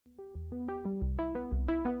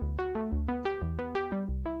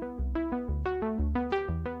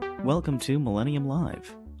Welcome to Millennium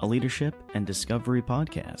Live, a leadership and discovery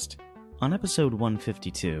podcast. On episode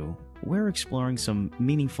 152, we're exploring some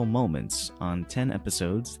meaningful moments on 10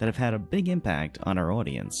 episodes that have had a big impact on our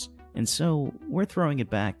audience, and so we're throwing it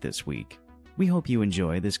back this week. We hope you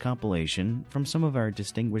enjoy this compilation from some of our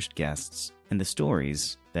distinguished guests and the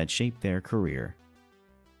stories that shaped their career.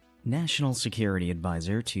 National Security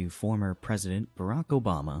Advisor to former President Barack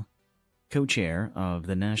Obama, co-chair of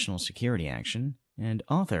the National Security Action, and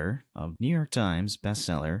author of New York Times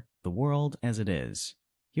bestseller, The World as It Is.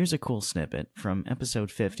 Here's a cool snippet from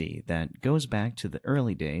episode 50 that goes back to the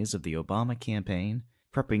early days of the Obama campaign,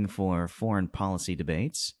 prepping for foreign policy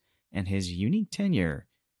debates, and his unique tenure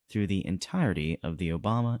through the entirety of the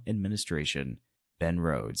Obama administration. Ben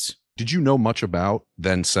Rhodes. Did you know much about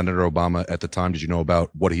then Senator Obama at the time? Did you know about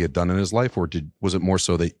what he had done in his life, or was it more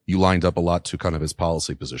so that you lined up a lot to kind of his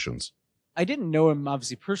policy positions? I didn't know him,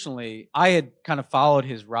 obviously, personally. I had kind of followed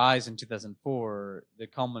his rise in 2004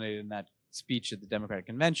 that culminated in that speech at the Democratic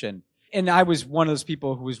Convention. And I was one of those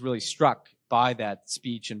people who was really struck by that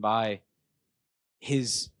speech and by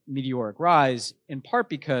his meteoric rise, in part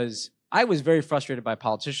because I was very frustrated by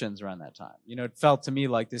politicians around that time. You know, it felt to me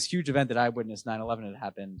like this huge event that I witnessed, 9/11, had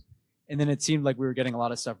happened. And then it seemed like we were getting a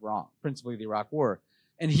lot of stuff wrong, principally the Iraq War.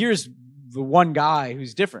 And here's the one guy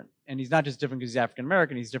who's different. And he's not just different because he's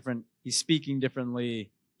African-American. He's different. He's speaking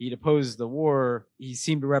differently. He'd opposed the war. He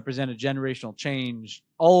seemed to represent a generational change.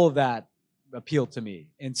 All of that appealed to me.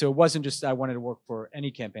 And so it wasn't just I wanted to work for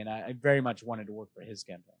any campaign. I very much wanted to work for his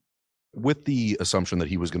campaign. With the assumption that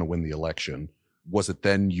he was going to win the election, was it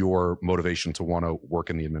then your motivation to want to work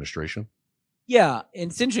in the administration? Yeah.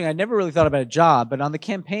 And it's interesting. I never really thought about a job. But on the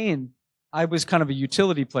campaign, I was kind of a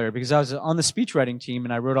utility player because I was on the speechwriting team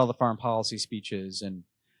and I wrote all the foreign policy speeches.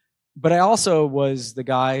 But I also was the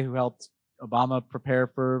guy who helped Obama prepare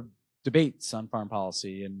for debates on foreign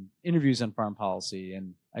policy and interviews on foreign policy.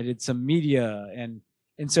 And I did some media.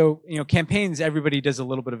 And so, you know, campaigns, everybody does a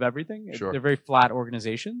little bit of everything. Sure. They're very flat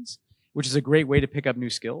organizations, which is a great way to pick up new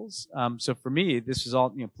skills. So for me, this was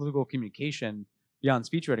all, you know, political communication beyond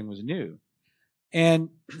speechwriting was new. And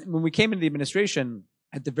when we came into the administration,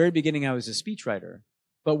 at the very beginning, I was a speechwriter.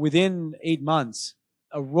 But within 8 months,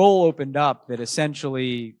 a role opened up that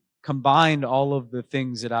essentially combined all of the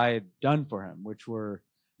things that I had done for him, which were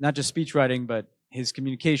not just speechwriting, but his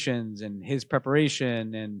communications and his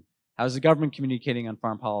preparation and how's the government communicating on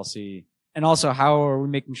foreign policy, and also how are we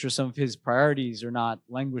making sure some of his priorities are not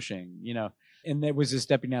languishing, you know. And there was this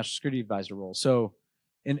deputy national security advisor role. So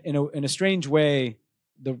in a strange way,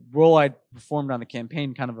 the role I performed on the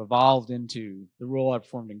campaign kind of evolved into the role I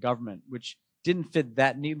performed in government, which didn't fit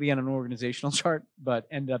that neatly on an organizational chart, but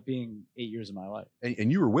ended up being 8 years of my life.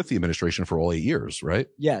 And you were with the administration for all 8 years, right?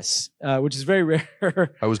 Yes, which is very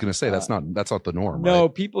rare. I was going to say that's not the norm. No,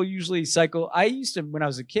 right? People usually cycle. I used to, when I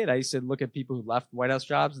was a kid, I used to look at people who left White House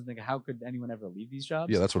jobs and think, how could anyone ever leave these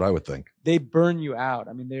jobs? Yeah, that's what I would think. They burn you out.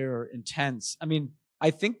 I mean, they're intense. I mean,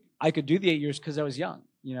 I think I could do the 8 years because I was young.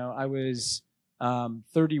 You know, I was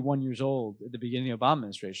 31 years old at the beginning of the Obama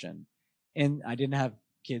administration, and I didn't have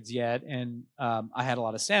kids yet, and I had a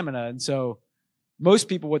lot of stamina. And so most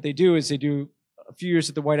people, what they do is they do a few years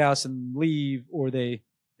at the White House and leave, or they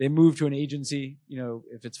move to an agency. You know,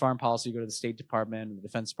 if it's foreign policy, you go to the State Department or the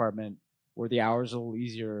Defense Department, where the hours are a little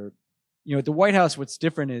easier. You know, at the White House, what's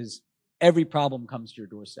different is every problem comes to your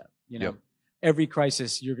doorstep. You know, Yep. Every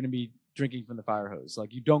crisis, you're going to be drinking from the fire hose.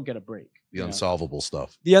 Like, you don't get a break. The unsolvable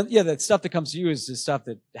stuff. That stuff that comes to you is the stuff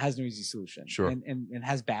that has no easy solution. Sure. And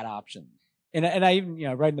has bad options. And I even, you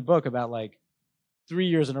know, write in the book about like 3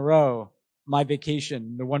 years in a row, my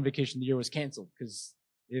vacation, the one vacation of the year, was canceled because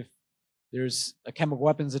if there's a chemical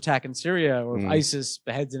weapons attack in Syria, or if ISIS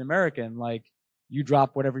beheads an American, like, you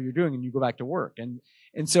drop whatever you're doing and you go back to work.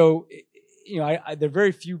 And so, you know, there are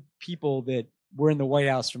very few people that were in the White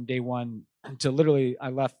House from day one until literally I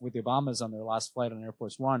left with the Obamas on their last flight on Air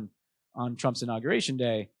Force One on Trump's inauguration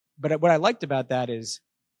day. But what I liked about that is,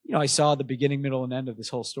 you know, I saw the beginning, middle, and end of this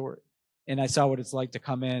whole story. And I saw what it's like to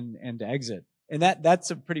come in and to exit. And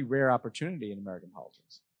that's a pretty rare opportunity in American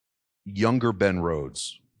politics. Younger Ben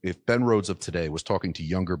Rhodes. If Ben Rhodes of today was talking to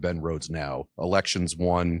younger Ben Rhodes now, elections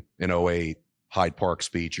won in 2008, Hyde Park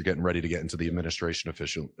speech, you're getting ready to get into the administration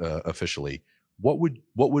officially. What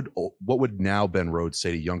would now Ben Rhodes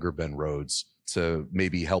say to younger Ben Rhodes to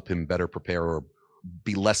maybe help him better prepare or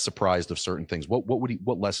be less surprised of certain things?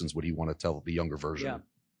 What lessons would he want to tell the younger version? Yeah.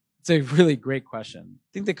 It's a really great question. I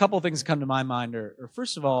think the couple of things that come to my mind are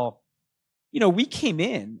first of all, you know, we came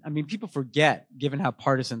in, I mean, people forget, given how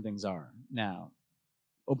partisan things are now.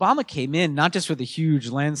 Obama came in not just with a huge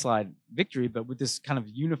landslide victory, but with this kind of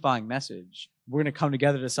unifying message. We're going to come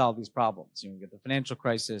together to solve these problems. We've got the financial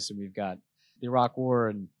crisis and we've got the Iraq War.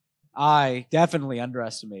 And I definitely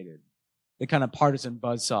underestimated the kind of partisan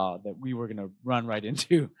buzzsaw that we were going to run right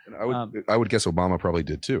into. And I would guess Obama probably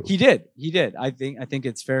did too. He did. I think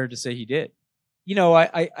it's fair to say he did.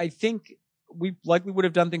 I think we likely would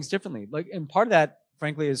have done things differently. And part of that,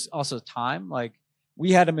 frankly, is also time.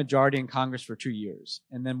 We had a majority in Congress for 2 years,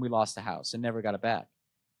 and then we lost the House and never got it back.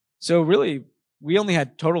 So really, we only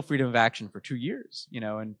had total freedom of action for 2 years,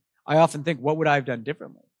 and I often think, what would I have done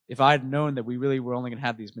differently if I had known that we really were only going to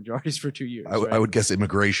have these majorities for 2 years? I would guess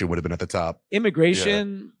immigration would have been at the top.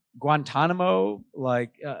 Immigration, yeah. Guantanamo,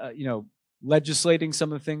 legislating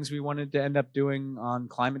some of the things we wanted to end up doing on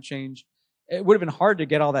climate change. It would have been hard to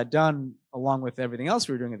get all that done along with everything else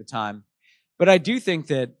we were doing at the time. But I do think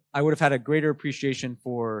that I would have had a greater appreciation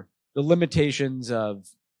for the limitations of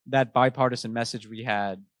that bipartisan message we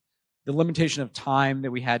had, the limitation of time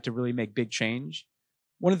that we had to really make big change.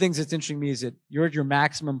 One of the things that's interesting to me is that you're at your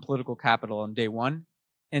maximum political capital on day one,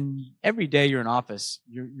 and every day you're in office,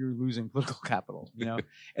 you're losing political capital,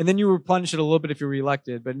 and then you replenish it a little bit if you're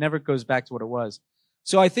reelected, but it never goes back to what it was.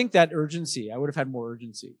 So I think that urgency, I would have had more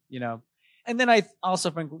urgency, And then I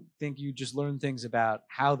also think you just learn things about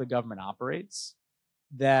how the government operates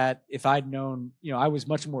that if I'd known, I was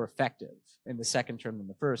much more effective in the second term than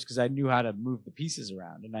the first because I knew how to move the pieces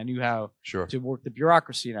around and I knew how to work the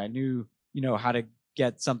bureaucracy and I knew, how to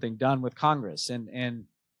get something done with Congress and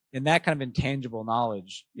that kind of intangible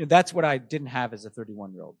knowledge. That's what I didn't have as a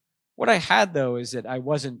 31-year-old. What I had, though, is that I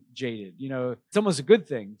wasn't jaded. It's almost a good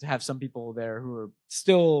thing to have some people there who are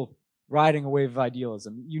still riding a wave of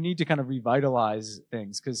idealism. You need to kind of revitalize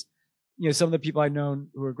things because, some of the people I've known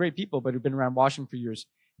who are great people but who've been around Washington for years,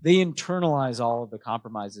 they internalize all of the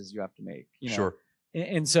compromises you have to make. Sure.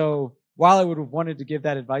 And so while I would have wanted to give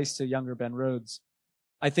that advice to younger Ben Rhodes,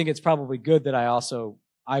 I think it's probably good that I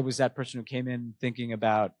was that person who came in thinking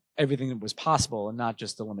about everything that was possible and not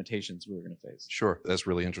just the limitations we were going to face. Sure. That's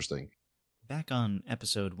really interesting. Back on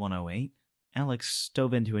episode 108, Alex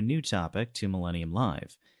dove into a new topic to Millennium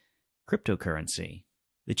Live. Cryptocurrency.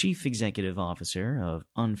 The chief executive officer of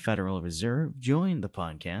Unfederal Reserve joined the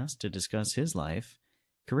podcast to discuss his life,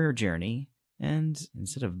 career journey, and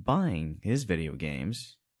instead of buying his video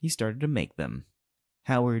games, he started to make them.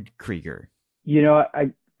 Howard Krieger.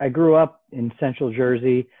 I grew up in central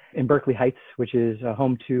Jersey in Berkeley Heights, which is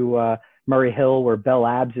home to Murray Hill, where Bell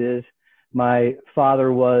Labs is. My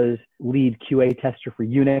father was lead QA tester for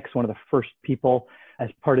Unix, one of the first people as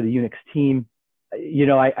part of the Unix team.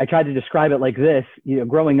 I tried to describe it like this.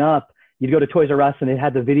 Growing up, you'd go to Toys R Us and it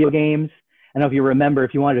had the video games. I don't know if you remember,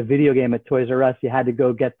 if you wanted a video game at Toys R Us, you had to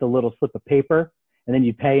go get the little slip of paper and then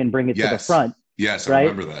you'd pay and bring it to the front. Yes, right? I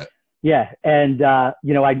remember that. Yeah. And,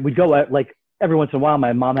 we'd go every once in a while,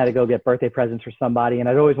 my mom had to go get birthday presents for somebody and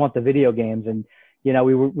I'd always want the video games. And,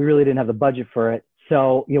 we really didn't have the budget for it.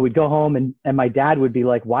 So, we'd go home and my dad would be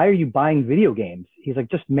like, why are you buying video games? He's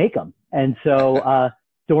like, just make them. And so,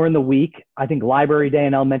 during the week, I think library day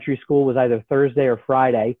in elementary school was either Thursday or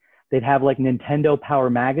Friday. They'd have Nintendo Power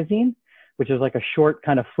Magazine, which is a short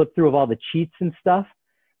kind of flip through of all the cheats and stuff.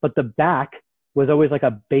 But the back was always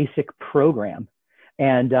a basic program.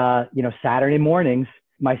 And, Saturday mornings,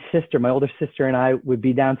 my older sister and I would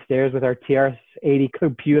be downstairs with our TRS-80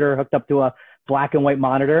 computer hooked up to a black and white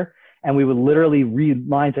monitor. And we would literally read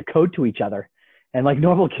lines of code to each other. And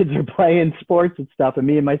normal kids are playing sports and stuff. And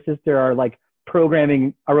me and my sister are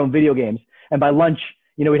programming our own video games. And by lunch,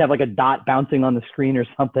 we'd have a dot bouncing on the screen or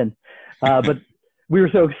something. But we were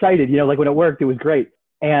so excited, when it worked, it was great.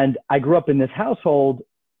 And I grew up in this household.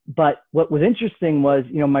 But what was interesting was,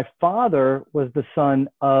 my father was the son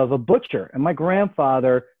of a butcher. And my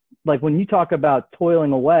grandfather, when you talk about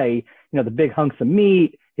toiling away, the big hunks of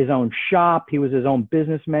meat, his own shop, he was his own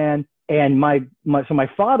businessman. And so my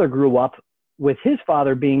father grew up with his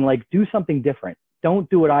father being do something different. Don't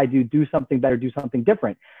do what I do something better, do something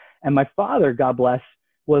different. And my father, God bless,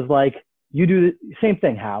 was you do the same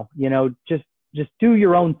thing, Hal, just do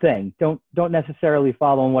your own thing. Don't necessarily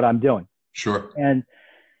follow in what I'm doing. Sure. And,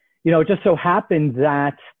 it just so happened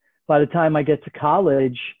that by the time I get to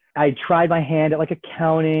college, I tried my hand at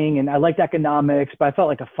accounting and I liked economics, but I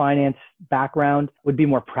felt a finance background would be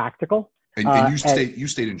more practical. And you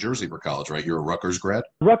stayed in Jersey for college, right? You're a Rutgers grad?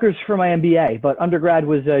 Rutgers for my MBA, but undergrad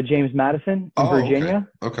was James Madison in Virginia.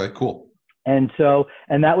 Okay, cool. And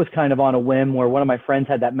that was kind of on a whim where one of my friends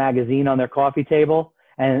had that magazine on their coffee table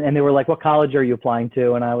and they were like, what college are you applying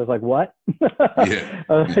to? And I was like, what? Yeah.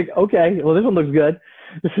 I was like, okay, well, this one looks good.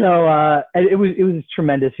 So it was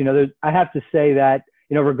tremendous. I have to say that,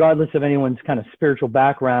 regardless of anyone's kind of spiritual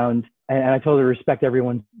background, and I totally respect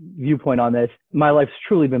everyone's viewpoint on this, my life's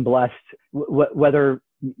truly been blessed, whether,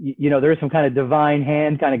 there is some kind of divine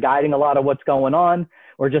hand kind of guiding a lot of what's going on,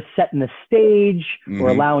 or just setting the stage, or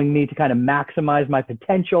allowing me to kind of maximize my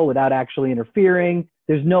potential without actually interfering.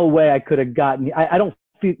 There's no way I could have gotten, I don't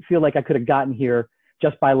feel like I could have gotten here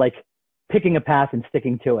just by like picking a path and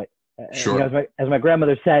sticking to it. Sure. As my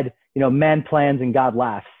grandmother said, man plans and God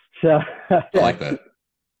laughs. So I like that.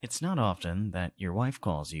 It's not often that your wife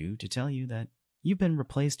calls you to tell you that you've been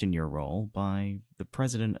replaced in your role by the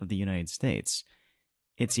President of the United States.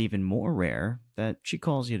 It's even more rare that she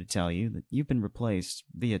calls you to tell you that you've been replaced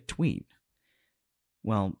via tweet.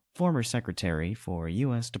 Well, former Secretary for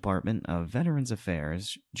U.S. Department of Veterans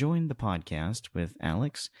Affairs joined the podcast with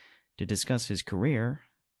Alex to discuss his career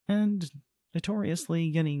and notoriously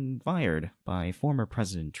getting fired by former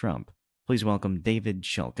President Trump. Please welcome David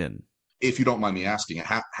Shulkin. If you don't mind me asking,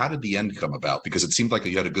 how did the end come about? Because it seemed like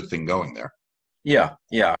you had a good thing going there. Yeah.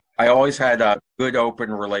 I always had a good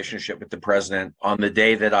open relationship with the president. On the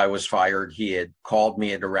day that I was fired, he had called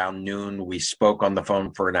me at around noon. We spoke on the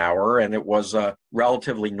phone for an hour, and it was a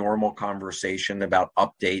relatively normal conversation about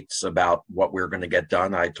updates about what we were going to get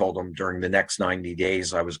done. I told him during the next 90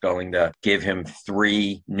 days, I was going to give him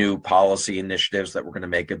 3 new policy initiatives that were going to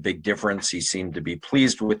make a big difference. He seemed to be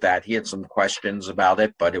pleased with that. He had some questions about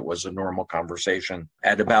it, but it was a normal conversation.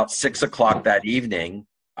 At about 6 o'clock that evening,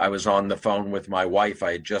 I was on the phone with my wife.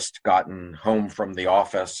 I had just gotten home from the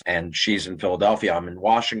office, and she's in Philadelphia. I'm in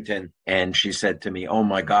Washington. And she said to me, "Oh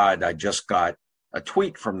my God, I just got a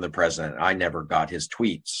tweet from the president." I never got his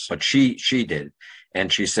tweets, but she did.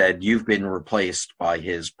 And she said, "You've been replaced by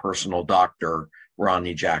his personal doctor,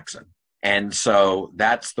 Ronnie Jackson." And so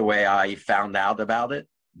that's the way I found out about it.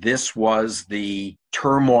 This was the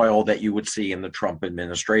turmoil that you would see in the Trump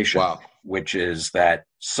administration, which is that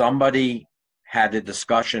somebody had a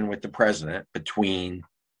discussion with the president between,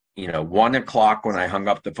 1 o'clock when I hung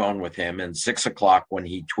up the phone with him and 6 o'clock when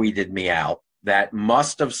he tweeted me out, that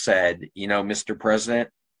must have said, "Mr. President,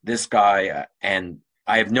 this guy," and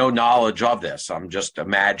I have no knowledge of this. I'm just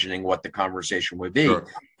imagining what the conversation would be. Sure.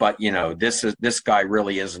 But, this guy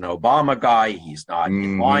really is an Obama guy. He's not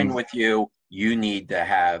in line with you. You need to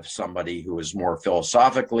have somebody who is more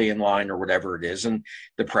philosophically in line, or whatever it is. And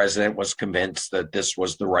the president was convinced that this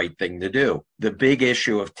was the right thing to do. The big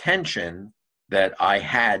issue of tension that I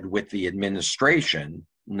had with the administration,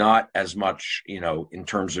 not as much, in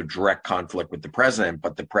terms of direct conflict with the president,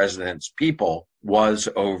 but the president's people, was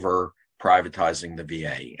over privatizing the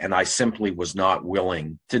VA. And I simply was not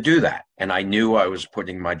willing to do that. And I knew I was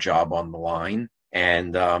putting my job on the line.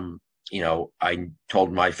 And, I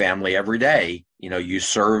told my family every day, you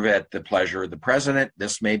serve at the pleasure of the president.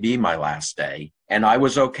 This may be my last day. And I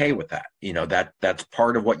was okay with that. That's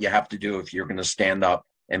part of what you have to do if you're going to stand up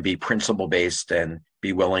and be principle-based and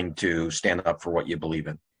be willing to stand up for what you believe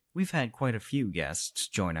in. We've had quite a few guests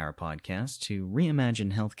join our podcast to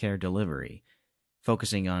reimagine healthcare delivery,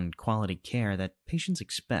 focusing on quality care that patients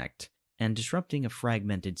expect and disrupting a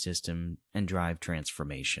fragmented system and drive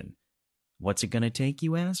transformation. What's it going to take,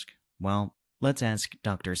 you ask? Well, let's ask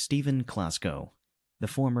Dr. Stephen Klasko, the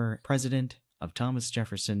former president of Thomas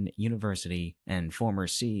Jefferson University and former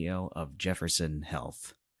CEO of Jefferson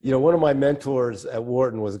Health. One of my mentors at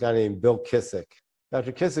Wharton was a guy named Bill Kissick.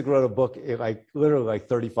 Dr. Kissick wrote a book literally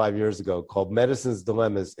 35 years ago called Medicine's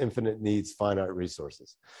Dilemmas, Infinite Needs, Finite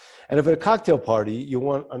Resources. And if at a cocktail party, you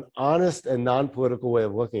want an honest and non-political way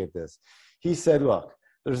of looking at this, he said, look,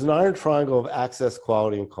 there's an iron triangle of access,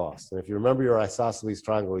 quality, and cost. And if you remember your isosceles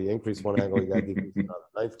triangle, you increase one angle, you got to decrease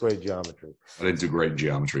another. 9th grade geometry. I didn't do great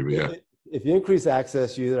geometry, but yeah. If you increase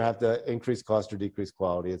access, you either have to increase cost or decrease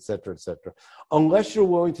quality, et cetera, unless you're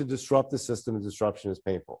willing to disrupt the system, and disruption is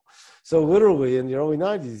painful. So literally in the early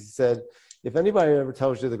 90s, he said, if anybody ever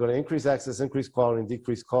tells you they're going to increase access, increase quality, and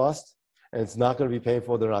decrease cost, and it's not going to be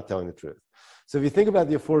painful, they're not telling the truth. So if you think about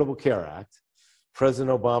the Affordable Care Act,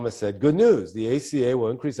 President Obama said, good news, the ACA will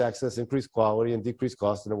increase access, increase quality, and decrease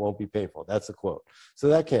cost, and it won't be painful. That's a quote. So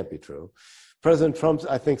that can't be true. President Trump,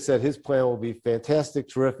 I think, said his plan will be fantastic,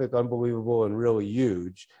 terrific, unbelievable, and really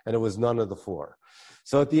huge, and it was none of the four.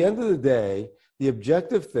 So at the end of the day, the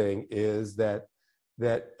objective thing is that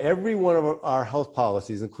every one of our health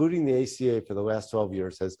policies, including the ACA for the last 12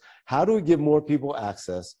 years, says, how do we give more people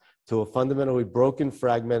access to a fundamentally broken,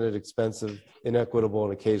 fragmented, expensive, inequitable,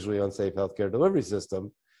 and occasionally unsafe healthcare delivery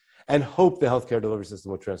system, and hope the healthcare delivery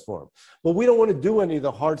system will transform. But we don't want to do any of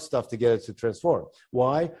the hard stuff to get it to transform.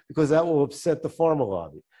 Why? Because that will upset the pharma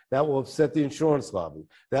lobby. That will upset the insurance lobby.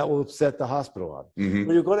 That will upset the hospital lobby. Mhm.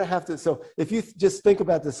 But you're going to have to, so if you just think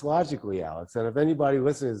about this logically, Alex, and if anybody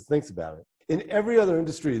listening thinks about it, in every other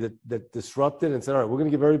industry that disrupted and said, all right, we're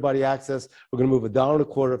going to give everybody access, we're going to move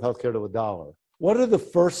 $1.25 of healthcare to $1. What are the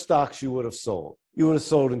first stocks you would have sold? You would have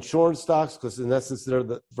sold insurance stocks because in essence, they're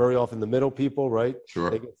very often the middle people, right? Sure.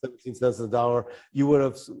 They get 17 cents on the dollar. You would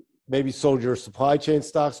have maybe sold your supply chain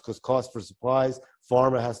stocks because cost for supplies,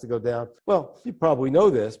 pharma has to go down. Well, you probably know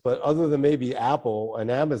this, but other than maybe Apple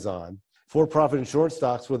and Amazon, for-profit insurance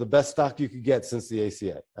stocks were the best stock you could get since the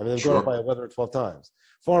ACA. I mean, they've gone up by 11 or 12 times.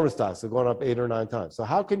 Pharma stocks have gone up 8 or 9 times. So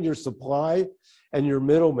how can your supply and your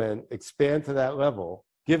middlemen expand to that level,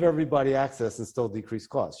 give everybody access, and still decrease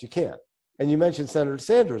costs? You can't. And you mentioned Senator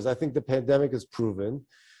Sanders. I think the pandemic has proven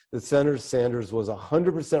that Senator Sanders was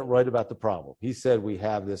 100% right about the problem. He said we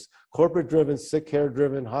have this corporate-driven, sick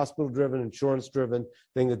care-driven, hospital-driven, insurance-driven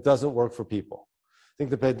thing that doesn't work for people. I think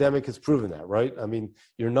the pandemic has proven that, right? I mean,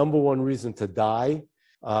 your number one reason to die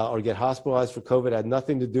or get hospitalized for COVID had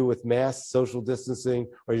nothing to do with masks, social distancing,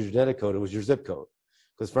 or your genetic code. It was your zip code.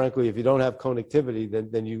 Because frankly, if you don't have connectivity,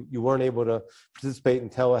 then you weren't able to participate in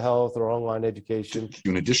telehealth or online education.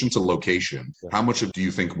 In addition to location, how much do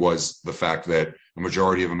you think was the fact that a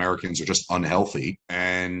majority of Americans are just unhealthy?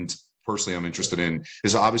 And personally, I'm interested in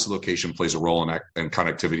is obviously location plays a role and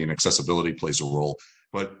connectivity and accessibility plays a role.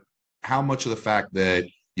 But how much of the fact that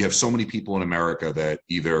you have so many people in America that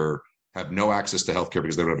either have no access to healthcare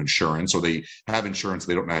because they don't have insurance, or they have insurance,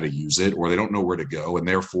 they don't know how to use it, or they don't know where to go, and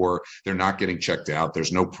therefore they're not getting checked out.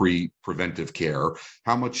 There's no preventive care.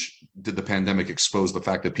 How much did the pandemic expose the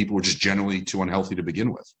fact that people were just generally too unhealthy to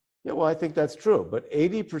begin with? Yeah, well, I think that's true. But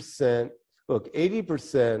 80%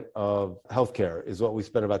 of healthcare is what we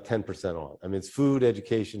spend about 10% on. I mean, it's food,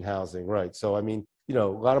 education, housing, right? So, I mean, a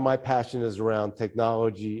lot of my passion is around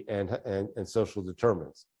technology and social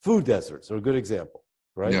determinants. Food deserts are a good example,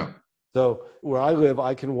 right? Yeah. So where I live,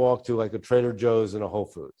 I can walk to like a Trader Joe's and a Whole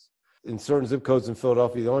Foods. In certain zip codes in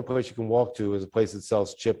Philadelphia, the only place you can walk to is a place that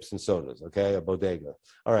sells chips and sodas, okay, a bodega.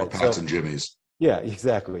 All right. Or Pat's and Jimmy's. Yeah,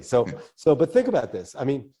 exactly. But think about this. I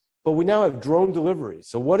mean, but we now have drone delivery.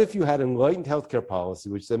 So what if you had enlightened healthcare policy,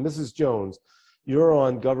 which said, Mrs. Jones, you're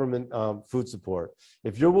on government food support.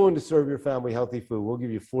 If you're willing to serve your family healthy food, we'll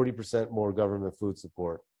give you 40% more government food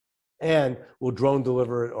support. And we'll drone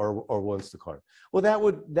deliver it or Instacart. Well, that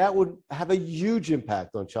would have a huge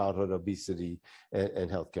impact on childhood obesity and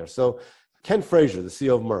healthcare. So Ken Frazier, the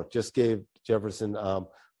CEO of Merck, just gave Jefferson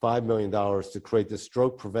 $5 million to create the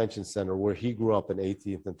stroke prevention center where he grew up in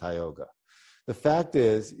 18th and Tioga. The fact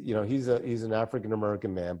is, he's an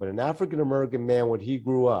African-American man, but an African-American man when he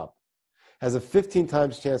grew up has a 15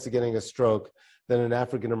 times chance of getting a stroke than an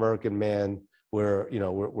African-American man where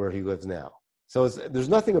he lives now. So there's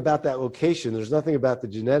nothing about that location. There's nothing about the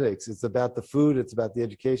genetics. It's about the food. It's about the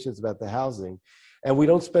education. It's about the housing. And we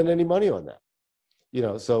don't spend any money on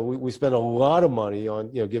that. So we spend a lot of money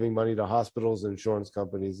on, giving money to hospitals and insurance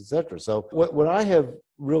companies, et cetera. So what I have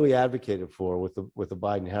really advocated for with the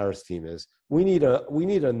Biden-Harris team is we need a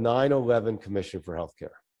 9/11 commission for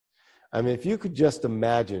healthcare. I mean, if you could just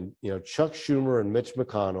imagine, Chuck Schumer and Mitch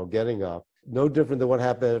McConnell getting up, no different than what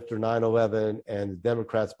happened after 9/11 and the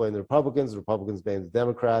Democrats blaming the Republicans blaming the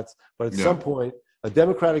Democrats. But at some point, a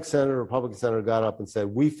Democratic senator, a Republican senator got up and said,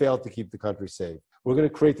 we failed to keep the country safe. We're going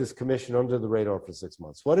to create this commission under the radar for 6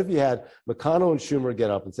 months. What if you had McConnell and Schumer get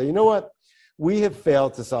up and say, you know what? We have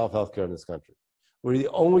failed to solve healthcare in this country. We're the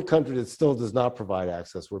only country that still does not provide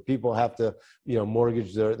access, where people have to,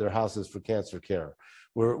 mortgage their houses for cancer care.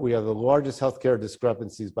 We have the largest healthcare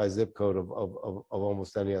discrepancies by zip code of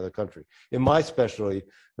almost any other country. In my specialty,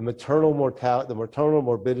 the maternal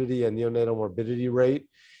morbidity and neonatal morbidity rate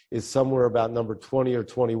is somewhere about number 20 or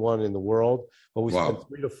 21 in the world, but we spend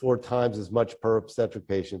 3 to 4 times as much per obstetric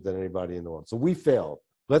patient than anybody in the world. So we failed.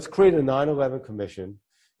 Let's create a 9/11 commission,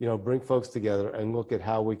 bring folks together and look at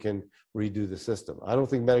how we can redo the system. I don't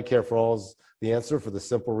think Medicare for all is the answer for the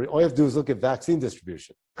simple all you have to do is look at vaccine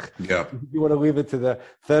distribution. Yeah. You want to leave it to the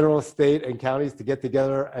federal, state, and counties to get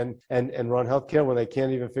together and run healthcare when they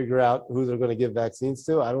can't even figure out who they're going to give vaccines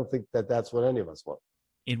to? I don't think that's what any of us want.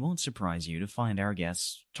 It won't surprise you to find our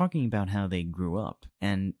guests talking about how they grew up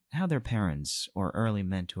and how their parents or early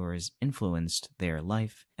mentors influenced their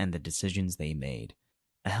life and the decisions they made.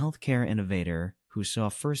 A healthcare innovator who saw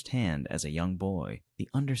firsthand as a young boy the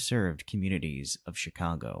underserved communities of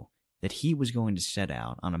Chicago, that he was going to set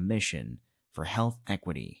out on a mission for health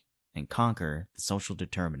equity and conquer the social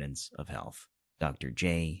determinants of health. Dr.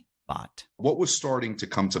 J. Bhatt. What was starting to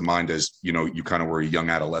come to mind as, you kind of were a young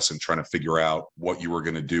adolescent trying to figure out what you were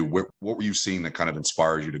going to do? What were you seeing that kind of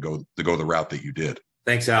inspired you to go the route that you did?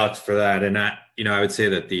 Thanks, Alex, for that. And I would say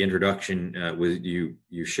that the introduction was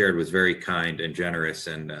you shared was very kind and generous.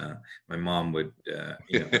 And my mom would,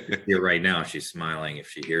 here right now, she's smiling if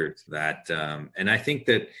she hears that. And I think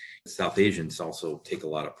that South Asians also take a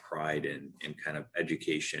lot of pride in kind of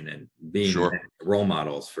education and being role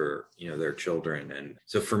models for their children. And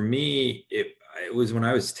so for me, it was when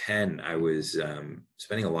I was 10, I was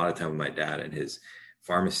spending a lot of time with my dad in his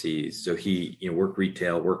pharmacies. So he worked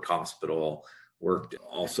retail, worked hospital. Worked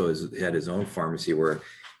also had his own pharmacy where,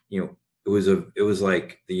 it was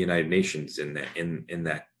like the United Nations in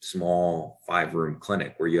that small 5-room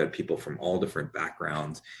clinic where you had people from all different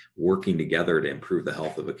backgrounds working together to improve the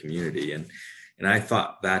health of a community. And I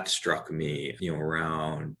thought that struck me,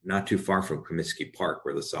 around not too far from Comiskey Park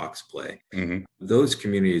where the Sox play. Mm-hmm. Those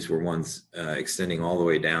communities were ones extending all the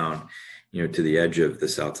way down, to the edge of the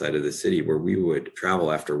south side of the city where we would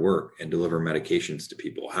travel after work and deliver medications to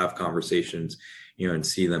people, have conversations, and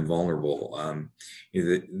see them vulnerable.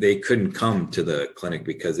 They couldn't come to the clinic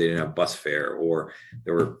because they didn't have bus fare, or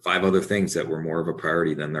there were 5 other things that were more of a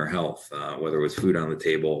priority than their health, whether it was food on the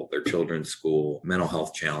table, their children's school, mental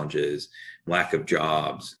health challenges, lack of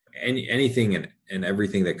jobs, anything and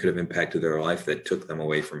everything that could have impacted their life that took them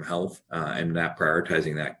away from health, and not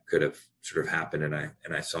prioritizing that could have sort of happened.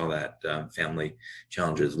 And I saw that family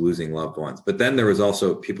challenges, losing loved ones. But then there was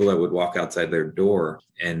also people that would walk outside their door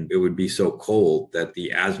and it would be so cold that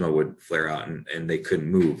the asthma would flare out and they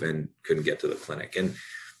couldn't move and couldn't get to the clinic. And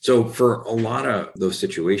so for a lot of those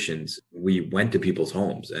situations, we went to people's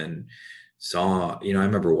homes and saw, I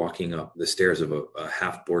remember walking up the stairs of a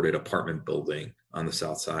half-boarded apartment building on the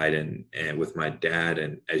south side and with my dad.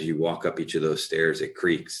 And as you walk up each of those stairs, it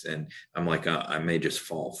creaks. And I'm like, I may just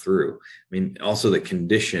fall through. I mean, also the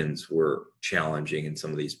conditions were challenging in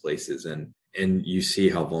some of these places. And you see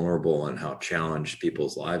how vulnerable and how challenged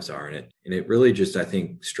people's lives are in it. And it really just, I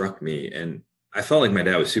think, struck me. And I felt like my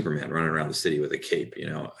dad was Superman running around the city with a cape,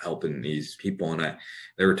 helping these people. And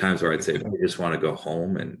there were times where I'd say, I just want to go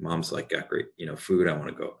home. And mom's like, got great, food. I want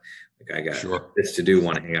to go. Like, I got this to do,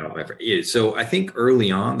 want to hang out with my friend. So I think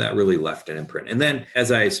early on that really left an imprint. And then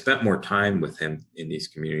as I spent more time with him in these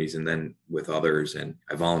communities and then with others, and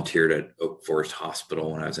I volunteered at Oak Forest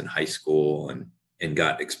Hospital when I was in high school and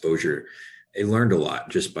got exposure, I learned a lot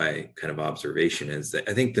just by kind of observation. Is that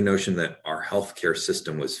I think the notion that our healthcare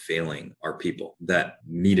system was failing our people that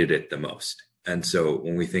needed it the most. And so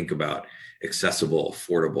when we think about accessible,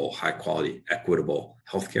 affordable, high quality, equitable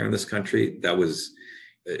healthcare in this country, that was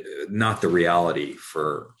not the reality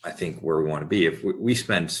for, I think, where we want to be. If we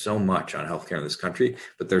spend so much on healthcare in this country,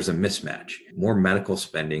 but there's a mismatch, more medical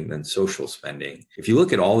spending than social spending. If you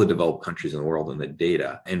look at all the developed countries in the world and the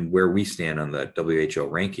data and where we stand on the WHO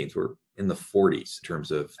rankings, we're in the 40s in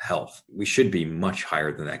terms of health. We should be much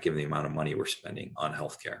higher than that given the amount of money we're spending on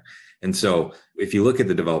healthcare. And so if you look at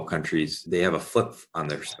the developed countries, they have a flip on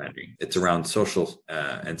their spending. It's around social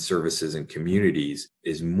and services and communities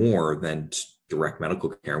is more than direct medical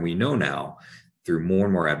care. And we know now through more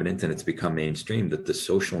and more evidence, and it's become mainstream, that the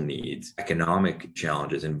social needs, economic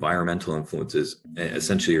challenges, environmental influences,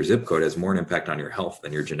 essentially your zip code has more an impact on your health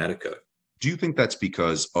than your genetic code. Do you think that's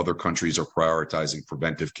because other countries are prioritizing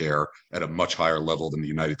preventive care at a much higher level than the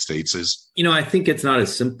United States is? I think it's not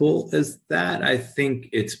as simple as that. I think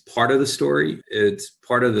it's part of the story. It's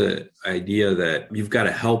part of the idea that you've got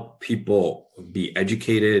to help people be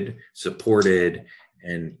educated, supported,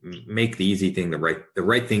 and make the easy thing the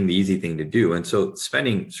right thing, the easy thing to do. And so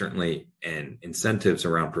spending certainly and incentives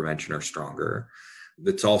around prevention are stronger.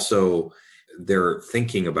 It's also they're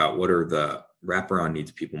thinking about what are the wraparound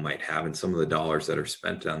needs people might have, and some of the dollars that are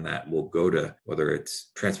spent on that will go to whether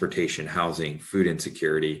it's transportation, housing, food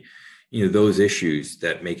insecurity, those issues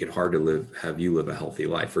that make it hard to have you live a healthy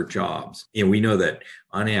life, or jobs. We know that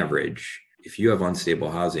on average, if you have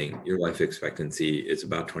unstable housing, your life expectancy is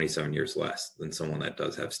about 27 years less than someone that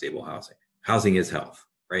does have stable housing. Housing is health,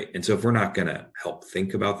 right? And so if we're not going to help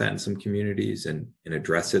think about that in some communities and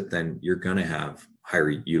address it, then you're going to have higher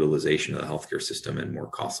utilization of the healthcare system and more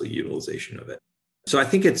costly utilization of it. So I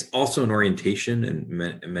think it's also an orientation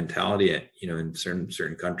and mentality in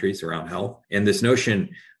certain countries around health. And this notion,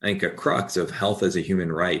 I think, a crux of health as a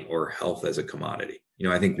human right or health as a commodity.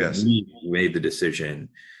 I think we made the decision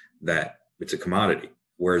that it's a commodity,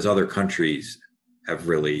 whereas other countries have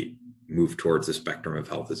really moved towards the spectrum of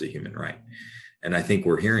health as a human right. And I think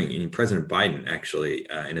we're hearing, President Biden actually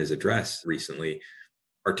in his address recently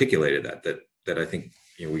articulated that I think,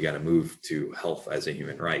 we got to move to health as a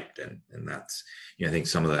human right. And that's, I think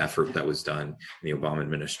some of the effort that was done in the Obama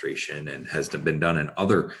administration and has been done in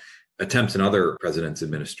other attempts in other presidents'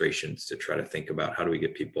 administrations to try to think about how do we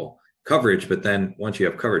get people coverage, but then once you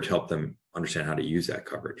have coverage, help them understand how to use that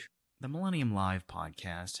coverage. The Millennium Live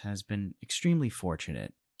podcast has been extremely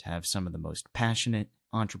fortunate to have some of the most passionate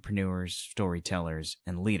entrepreneurs, storytellers,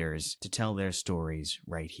 and leaders to tell their stories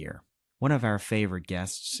right here. One of our favorite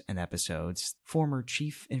guests and episodes, former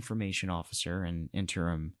Chief Information Officer and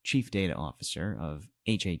interim Chief Data Officer of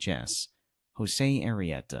HHS, Jose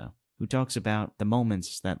Arrieta, who talks about the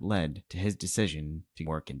moments that led to his decision to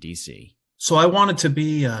work in DC. So I wanted to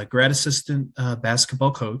be a grad assistant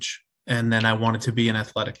basketball coach, and then I wanted to be an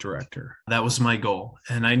athletic director. That was my goal.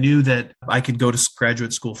 And I knew that I could go to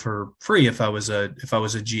graduate school for free if I was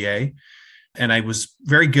a GA. And I was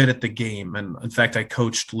very good at the game. And in fact, I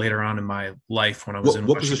coached later on in my life when I was in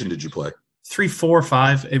What position did you play? 3, 4,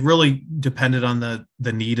 5. It really depended on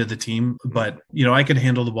the need of the team. But, I could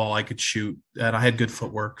handle the ball. I could shoot. And I had good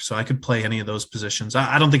footwork. So I could play any of those positions.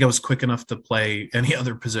 I don't think I was quick enough to play any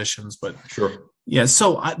other positions. But Sure. Yeah,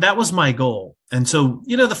 so that was my goal. And so,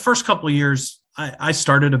 the first couple of years, I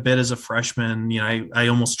started a bit as a freshman. I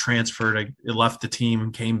almost transferred. I left the team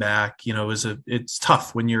and came back. It's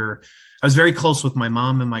tough when I was very close with my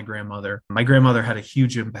mom and my grandmother. My grandmother had a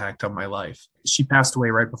huge impact on my life. She passed away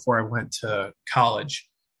right before I went to college.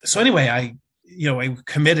 So anyway, I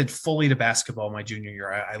committed fully to basketball my junior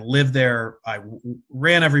year. I lived there. I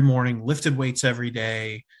ran every morning, lifted weights every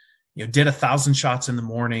day, did 1,000 shots in the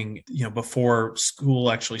morning, before school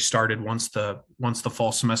actually started, once the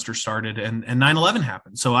fall semester started, and 9/11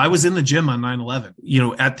 happened. So I was in the gym on 9/11.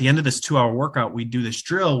 At the end of this 2-hour workout, we'd do this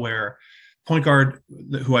drill where point guard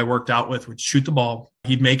who I worked out with would shoot the ball.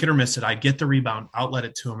 He'd make it or miss it. I'd get the rebound, outlet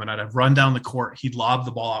it to him, and I'd run down the court. He'd lob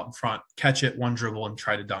the ball out in front, catch it, one dribble, and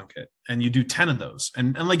try to dunk it. And you do 10 of those.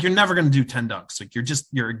 And you're never going to do 10 dunks.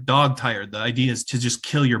 You're dog tired. The idea is to just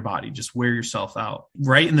kill your body, just wear yourself out.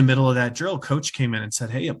 Right in the middle of that drill, coach came in and said,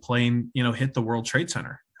 "Hey, a plane, hit the World Trade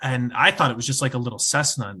Center." And I thought it was just like a little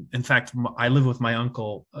Cessna. In fact, I lived with my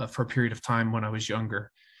uncle for a period of time when I was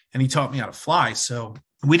younger, and he taught me how to fly. So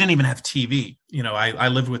we didn't even have TV. I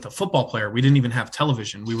lived with a football player. We didn't even have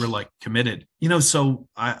television. We were committed, so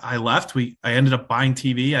I left. I ended up buying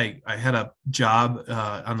TV. I had a job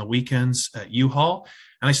on the weekends at U-Haul,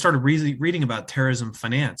 and I started reading about terrorism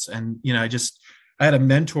finance. And, I had a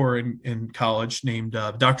mentor in college named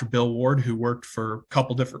Dr. Bill Ward, who worked for a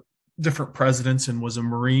couple different presidents and was a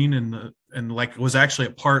Marine was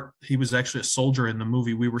actually he was actually a soldier in the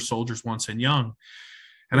movie We Were Soldiers Once and Young.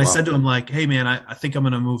 And wow. I said to him, "Hey, man, I think I'm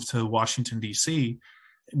going to move to Washington, D.C.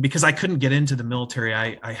 because I couldn't get into the military.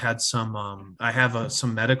 I had some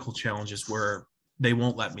medical challenges where they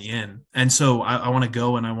won't let me in. And so I want to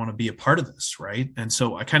go and I want to be a part of this, right?" And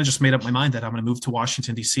so I kind of just made up my mind that I'm going to move to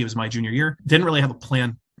Washington, D.C. It was my junior year. Didn't really have a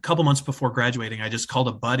plan. A couple months before graduating, I just called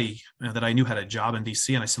a buddy that I knew had a job in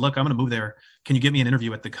D.C. And I said, "Look, I'm going to move there. Can you get me an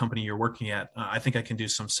interview at the company you're working at? I think I can do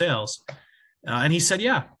some sales." And he said,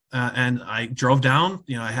 "Yeah." And I drove down,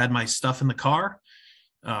 I had my stuff in the car.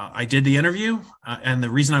 I did the interview. And the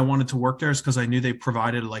reason I wanted to work there is because I knew they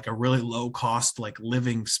provided a really low cost,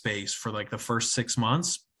 living space for the first 6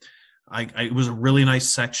 months. It was a really nice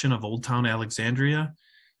section of Old Town Alexandria.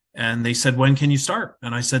 And they said, "When can you start?"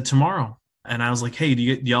 And I said, "Tomorrow." And I was like, "Hey, do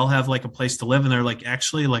y'all have a place to live?" And they're like,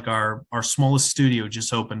 "Actually, our smallest studio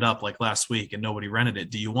just opened up last week and nobody rented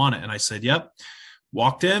it. Do you want it?" And I said, "Yep."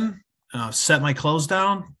 Walked in. Set my clothes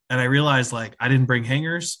down, and I realized I didn't bring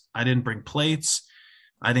hangers, I didn't bring plates,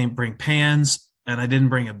 I didn't bring pans, and I didn't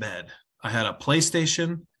bring a bed. I had a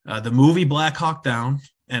PlayStation, the movie Black Hawk Down,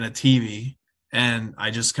 and a TV, and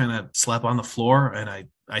I just kind of slept on the floor, and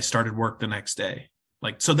I started work the next day.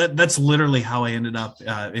 So that's literally how I ended up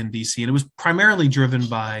in DC. And it was primarily driven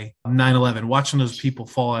by 9/11. Watching those people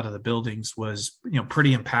fall out of the buildings was,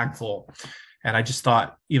 pretty impactful. And I just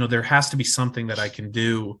thought, there has to be something that I can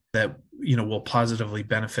do that, will positively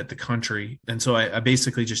benefit the country. And so I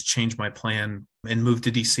basically just changed my plan and moved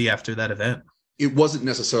to DC after that event. It wasn't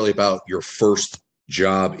necessarily about your first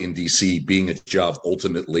job in DC being a job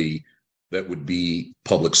ultimately that would be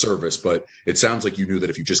public service, but it sounds like you knew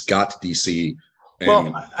that if you just got to DC.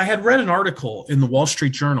 Well, I had read an article in the Wall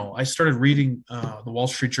Street Journal. I started reading the Wall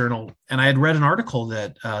Street Journal, and I had read an article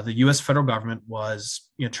that the U.S. federal government was,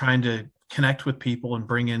 trying to connect with people and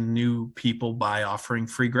bring in new people by offering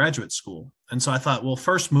free graduate school. And so I thought, well,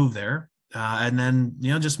 first move there and then,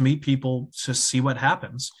 just meet people to see what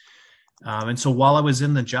happens. And so while I was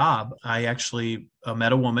in the job, I actually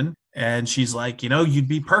met a woman, and she's like, "You'd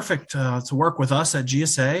be perfect to work with us at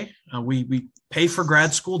GSA. We pay for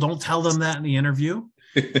grad school. Don't tell them that in the interview."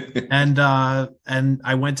 And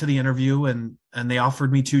I went to the interview, and they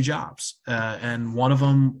offered me 2 jobs. And one of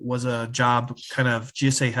them was a job, kind of,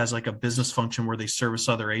 GSA has like a business function where they service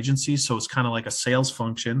other agencies. So it's kind of like a sales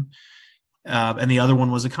function. And the other one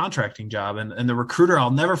was a contracting job. And the recruiter,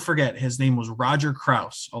 I'll never forget, his name was Roger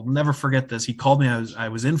Krause. I'll never forget this. He called me. I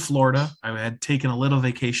was in Florida. I had taken a little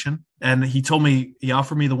vacation, and he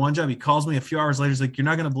offered me the one job. He calls me a few hours later. He's like, "You're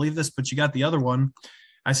not going to believe this, but you got the other one."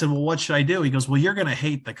 I said, "Well, what should I do?" He goes, "Well, you're going to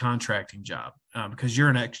hate the contracting job because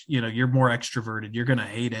you're you're more extroverted. You're going to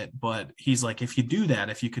hate it." But he's like, "If you do that,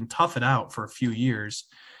 if you can tough it out for a few years,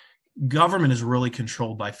 government is really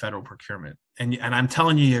controlled by federal procurement. And I'm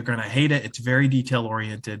telling you, you're going to hate it. It's very detail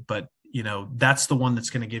oriented, but that's the one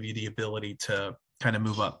that's going to give you the ability to kind of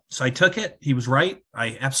move up." So I took it. He was right.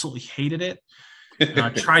 I absolutely hated it.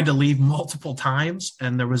 Tried to leave multiple times.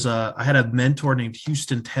 And I had a mentor named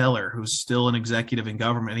Houston Taylor, who's still an executive in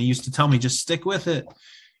government. And he used to tell me, just stick with it.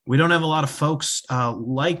 We don't have a lot of folks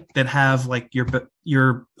that have like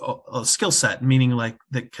your skill set, meaning like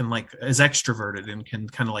that can like is extroverted and can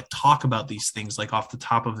kind of like talk about these things like off the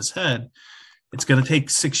top of his head. It's going to take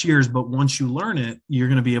 6 years, but once you learn it, you're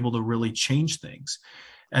going to be able to really change things.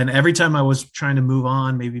 And every time I was trying to move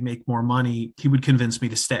on, maybe make more money, he would convince me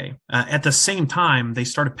to stay. At the same time, they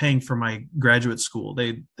started paying for my graduate school.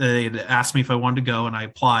 They had asked me if I wanted to go, and I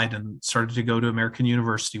applied and started to go to American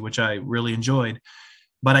University, which I really enjoyed.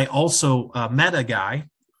 But I also met a guy,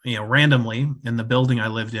 randomly in the building I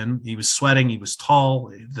lived in. He was sweating. He was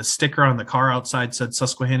tall. The sticker on the car outside said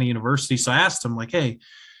Susquehanna University. So I asked him, like, "Hey,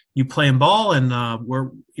 you playing ball? And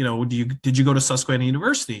did you go to Susquehanna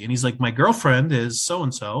University?" And he's like, "My girlfriend is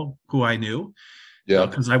so-and-so," who I knew. Yeah.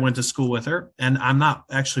 Because I went to school with her, and I'm not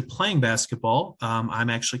actually playing basketball. I'm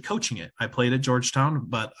actually coaching it. I played at Georgetown,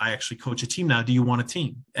 but I actually coach a team now. Do you want a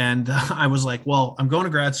team? And I was like, "Well, I'm going to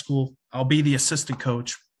grad school. I'll be the assistant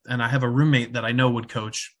coach." And I have a roommate that I know would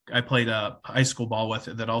coach. I played high school ball with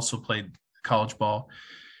it that also played college ball.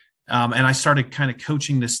 And I started kind of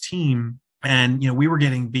coaching this team, and, we were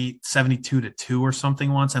getting beat 72-2 or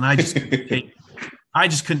something once. And I just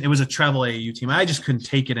couldn't, it was a travel AAU team. I just couldn't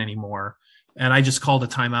take it anymore. And I just called a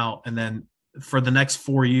timeout. And then for the next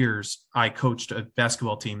 4 years, I coached a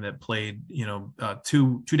basketball team that played,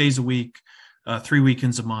 2 days a week, 3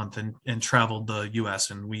 weekends a month, and traveled the U.S.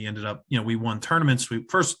 And we ended up, we won tournaments.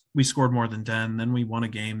 We scored more than 10, then we won a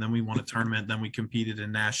game, then we won a tournament, then we competed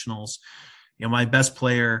in nationals. My best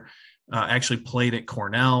player actually played at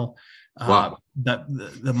Cornell. Wow.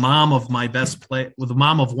 The mom of my the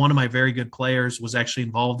mom of one of my very good players was actually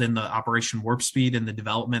involved in the Operation Warp Speed and the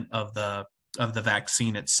development of the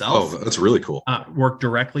vaccine itself. Oh, that's really cool. Worked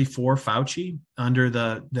directly for Fauci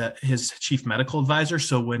under his chief medical advisor.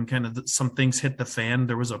 So when kind of some things hit the fan,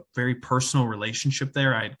 there was a very personal relationship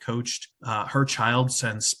there. I had coached her child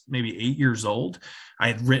since maybe 8 years old. I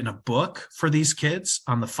had written a book for these kids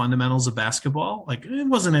on the fundamentals of basketball. Like, it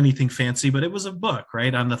wasn't anything fancy, but it was a book,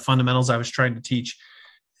 right, on the fundamentals I was trying to teach.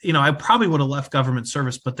 I probably would have left government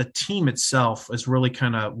service, but the team itself is really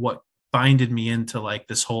kind of what binded me into like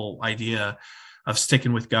this whole idea of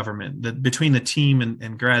sticking with government, between the team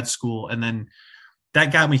and grad school. And then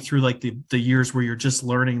that got me through like the years where you're just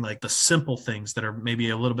learning like the simple things that are maybe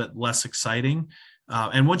a little bit less exciting.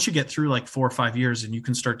 And once you get through like 4 or 5 years and you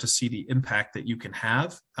can start to see the impact that you can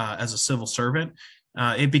have as a civil servant,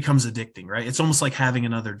 it becomes addicting, right? It's almost like having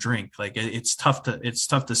another drink. Like it's tough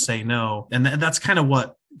to say no. And that's kind of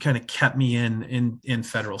what kind of kept me in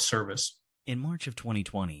federal service. In March of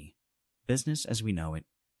 2020, business as we know it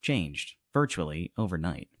changed virtually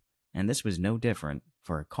overnight. And this was no different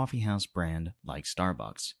for a coffeehouse brand like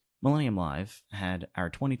Starbucks. Millennium Live had our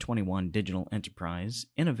 2021 Digital Enterprise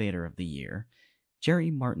Innovator of the Year,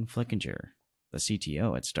 Gerri Martin-Flickinger, the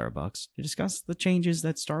CTO at Starbucks, to discuss the changes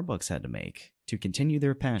that Starbucks had to make to continue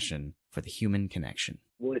their passion for the human connection.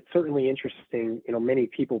 Well, it's certainly interesting. Many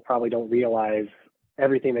people probably don't realize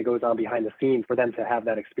everything that goes on behind the scenes for them to have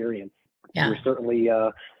that experience. Yeah. You're certainly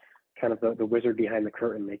kind of the wizard behind the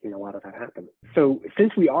curtain making a lot of that happen. So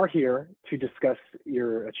since we are here to discuss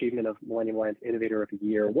your achievement of Millennium Alliance Innovator of the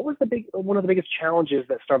Year, what was one of the biggest challenges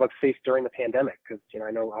that Starbucks faced during the pandemic? Because I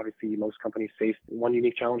know obviously most companies faced one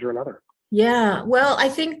unique challenge or another. Yeah, well, I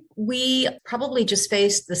think we probably just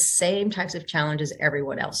faced the same types of challenges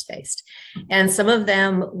everyone else faced. And some of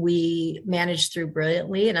them we managed through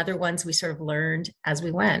brilliantly, and other ones we sort of learned as we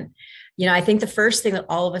went. I think the first thing that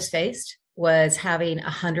all of us faced was having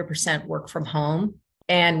 100% work from home.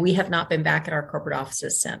 And we have not been back at our corporate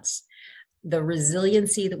offices since. The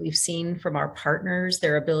resiliency that we've seen from our partners,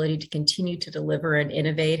 their ability to continue to deliver and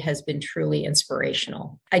innovate has been truly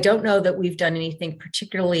inspirational. I don't know that we've done anything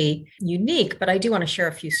particularly unique, but I do want to share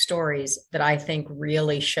a few stories that I think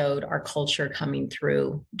really showed our culture coming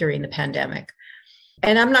through during the pandemic.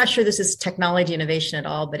 And I'm not sure this is technology innovation at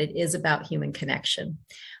all, but it is about human connection.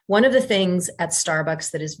 One of the things at Starbucks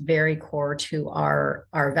that is very core to our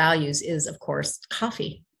values is, of course,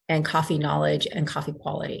 coffee and coffee knowledge and coffee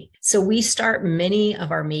quality. So we start many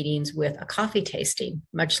of our meetings with a coffee tasting,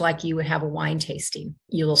 much like you would have a wine tasting.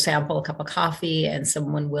 You will sample a cup of coffee and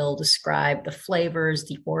someone will describe the flavors,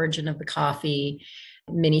 the origin of the coffee,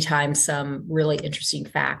 many times some really interesting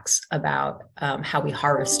facts about how we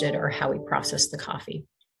harvested or how we processed the coffee.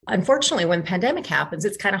 Unfortunately, when the pandemic happens,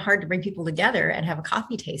 it's kind of hard to bring people together and have a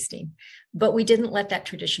coffee tasting, but we didn't let that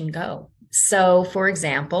tradition go. So, for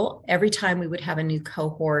example, every time we would have a new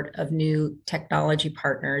cohort of new technology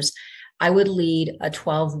partners, I would lead a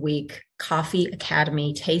 12-week coffee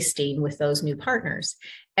academy tasting with those new partners.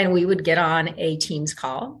 And we would get on a Teams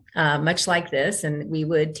call, much like this, and we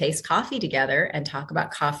would taste coffee together and talk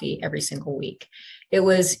about coffee every single week. It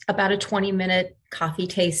was about a 20-minute coffee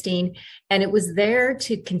tasting, and it was there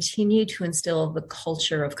to continue to instill the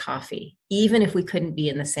culture of coffee, even if we couldn't be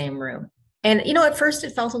in the same room. And, at first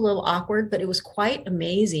it felt a little awkward, but it was quite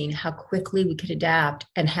amazing how quickly we could adapt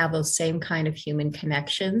and have those same kind of human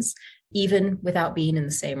connections, even without being in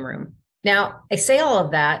the same room. Now, I say all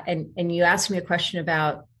of that, and you asked me a question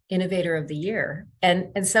about Innovator of the Year.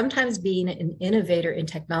 And sometimes being an innovator in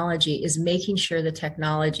technology is making sure the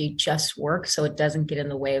technology just works so it doesn't get in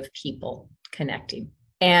the way of people connecting.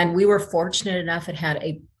 And we were fortunate enough and had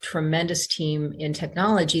a tremendous team in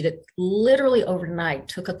technology that literally overnight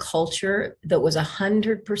took a culture that was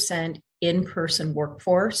 100% in-person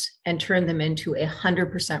workforce and turned them into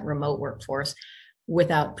 100% remote workforce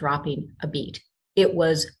without dropping a beat. It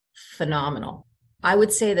was phenomenal. I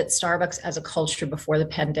would say that Starbucks as a culture before the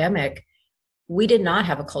pandemic, we did not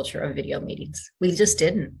have a culture of video meetings. We just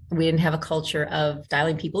didn't. We didn't have a culture of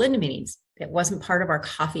dialing people into meetings. It wasn't part of our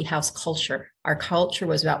coffee house culture. Our culture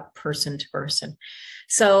was about person to person.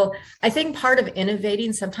 So I think part of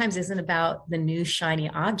innovating sometimes isn't about the new shiny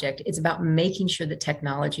object. It's about making sure that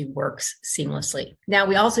technology works seamlessly. Now,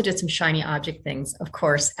 we also did some shiny object things, of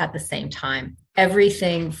course, at the same time.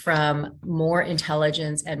 Everything from more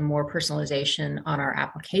intelligence and more personalization on our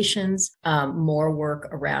applications, more work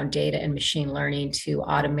around data and machine learning to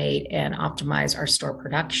automate and optimize our store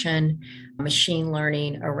production, machine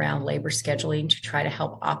learning around labor scheduling to try to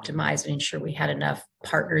help optimize and ensure we had enough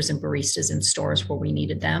partners and baristas in stores where we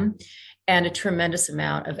needed them, and a tremendous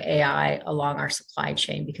amount of AI along our supply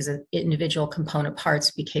chain because individual component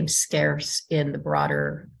parts became scarce in the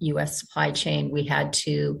broader US supply chain. We had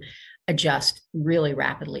to adjust really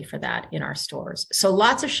rapidly for that in our stores. So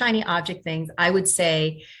lots of shiny object things. I would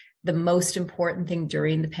say the most important thing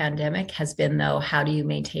during the pandemic has been, though, how do you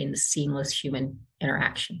maintain the seamless human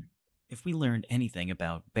interaction? If we learned anything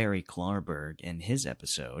about Barry Klarberg in his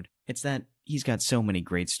episode, it's that he's got so many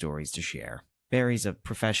great stories to share. Barry's a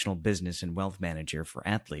professional business and wealth manager for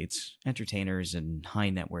athletes, entertainers, and high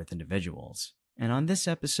net worth individuals. And on this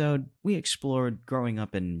episode, we explored growing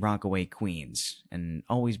up in Rockaway, Queens, and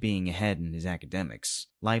always being ahead in his academics,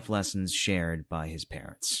 life lessons shared by his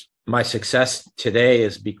parents. My success today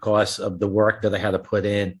is because of the work that I had to put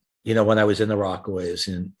in, when I was in the Rockaways,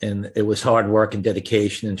 and it was hard work and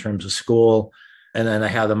dedication in terms of school. And then I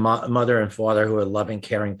had a mother and father who were loving,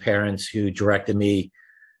 caring parents who directed me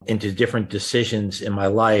into different decisions in my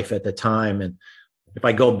life at the time. And if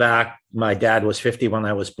I go back, my dad was 50 when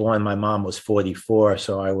I was born. My mom was 44.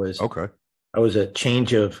 So I was a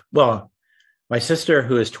change of, my sister,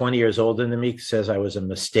 who is 20 years older than me, says I was a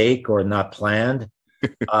mistake or not planned.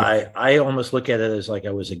 I almost look at it as like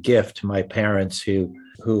I was a gift to my parents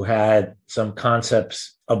who had some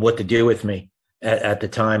concepts of what to do with me at the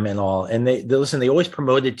time and all. And they always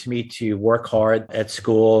promoted to me to work hard at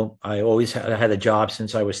school. I always had a job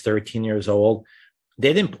since I was 13 years old.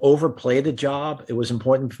 They didn't overplay the job. It was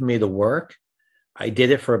important for me to work. I did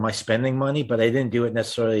it for my spending money, but I didn't do it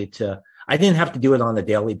necessarily I didn't have to do it on a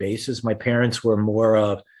daily basis. My parents were more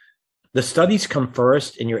of the studies come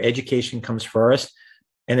first and your education comes first.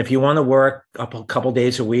 And if you want to work a couple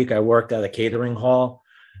days a week, I worked at a catering hall,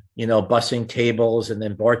 bussing tables and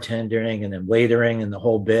then bartending and then waitering and the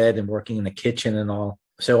whole bit and working in the kitchen and all.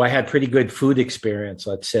 So I had pretty good food experience,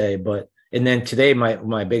 let's say. And then today,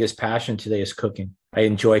 my biggest passion today is cooking. I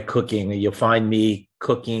enjoy cooking. You'll find me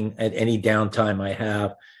cooking at any downtime I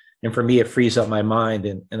have. And for me, it frees up my mind.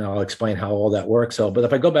 And I'll explain how all that works. But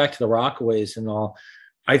if I go back to the Rockaways and all,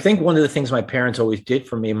 I think one of the things my parents always did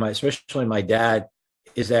for me, especially my dad,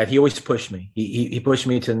 is that he always pushed me. He pushed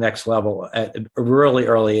me to the next level at a really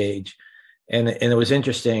early age. And it was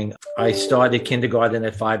interesting. I started kindergarten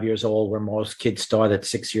at 5 years old, where most kids start at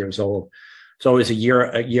 6 years old. So I was a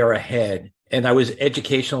year ahead. And I was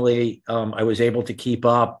educationally, I was able to keep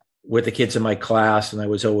up with the kids in my class, and I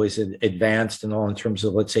was always advanced and all in terms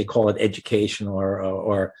of, let's say, call it education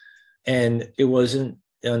and it wasn't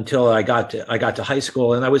until I got to high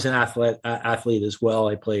school, and I was an athlete as well.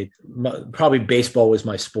 I played, probably baseball was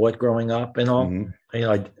my sport growing up and all. Mm-hmm. You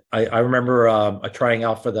know, I remember trying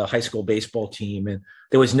out for the high school baseball team, and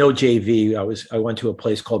there was no JV. I went to a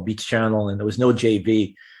place called Beach Channel, and there was no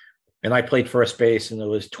JV, and I played first base, and there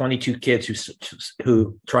was 22 kids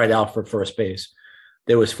who tried out for first base.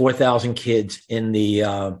 There was 4,000 kids in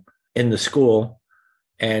the school.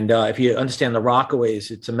 And if you understand the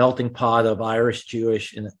Rockaways, it's a melting pot of Irish,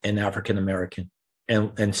 Jewish, and African American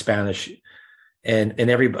and Spanish, and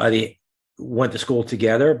everybody went to school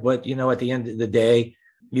together. But you know, at the end of the day,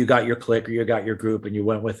 you got your clique or you got your group, and you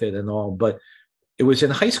went with it and all. But it was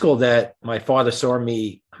in high school that my father saw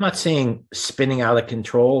me. I'm not saying spinning out of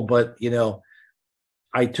control, but you know,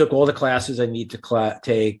 I took all the classes I need to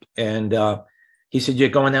take, and he said, "You're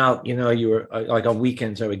going out, you know, you were like on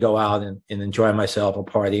weekends, I would go out and enjoy myself, a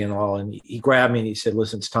party and all." And he grabbed me and he said,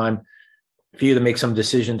 "Listen, it's time for you to make some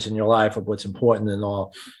decisions in your life of what's important and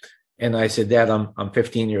all." And I said, "Dad, I'm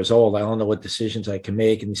 15 years old. I don't know what decisions I can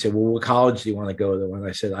make." And he said, "Well, what college do you want to go to?" And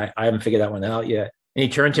I said, I haven't figured that one out yet. And he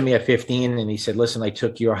turned to me at 15 and he said, "Listen, I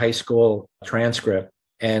took your high school transcript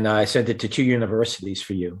and I sent it to 2 universities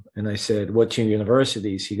for you." And I said, "What 2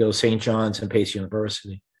 universities?" He goes, "St. John's and Pace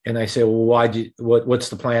University." And I said, "Well, what's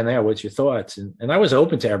the plan there? What's your thoughts?" And I was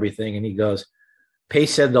open to everything. And he goes,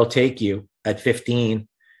 "Pace said they'll take you at 15.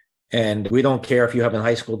 And we don't care if you have a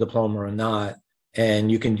high school diploma or not.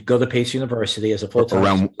 And you can go to Pace University as a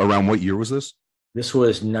full-time." Around what year was this? This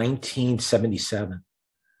was 1977.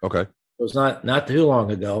 Okay. It was not too long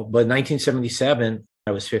ago, but 1977,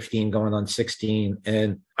 I was 15 going on 16,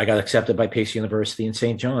 and I got accepted by Pace University in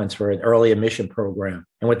St. John's for an early admission program.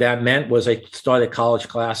 And what that meant was I started college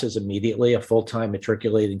classes immediately, a full-time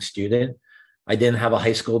matriculating student. I didn't have a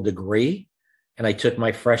high school degree, and I took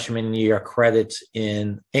my freshman year credits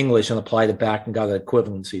in English and applied it back and got an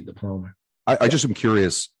equivalency diploma. I just am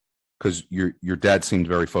curious, because your dad seemed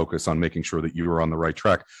very focused on making sure that you were on the right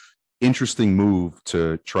track. Interesting move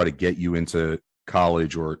to try to get you into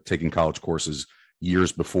college or taking college courses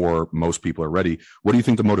years before most people are ready. What do you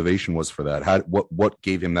think the motivation was for that? What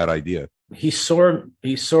gave him that idea? He saw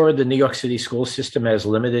the New York City school system as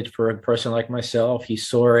limited for a person like myself. He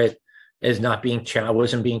saw it as not being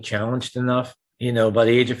wasn't being challenged enough. You know, by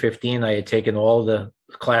the age of 15, I had taken all the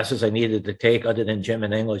classes I needed to take other than gym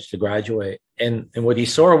and English to graduate. And what he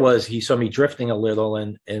saw me drifting a little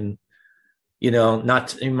and you know,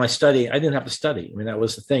 not in my study. I didn't have to study. I mean, that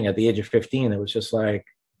was the thing. At the age of 15, it was just like,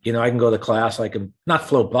 you know, I can go to class, I can not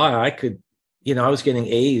float by. I could, you know, I was getting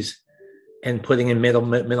A's and putting in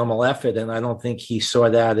minimal effort. And I don't think he saw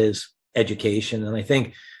that as education. And I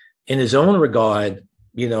think in his own regard,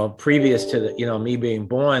 you know, previous to me being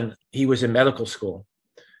born, he was in medical school.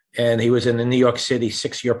 And he was in the New York City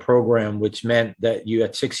 6-year program, which meant that you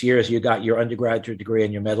at 6 years, you got your undergraduate degree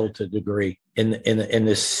and your medical degree in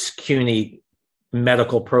this CUNY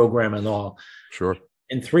medical program and all. Sure.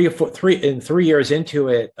 And 3 years into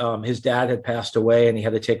it, his dad had passed away and he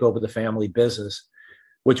had to take over the family business,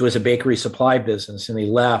 which was a bakery supply business. And he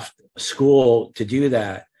left school to do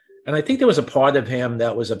that. And I think there was a part of him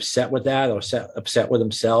that was upset with that, or upset with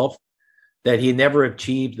himself, that he never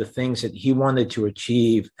achieved the things that he wanted to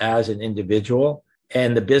achieve as an individual.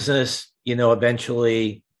 And the business, you know,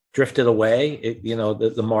 eventually drifted away,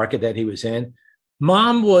 the market that he was in.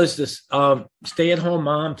 Mom was this stay-at-home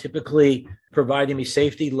mom, typically providing me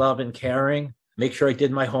safety, love, and caring, make sure I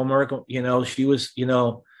did my homework. You know, she was, you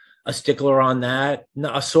know, a stickler on that.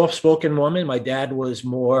 A soft-spoken woman. My dad was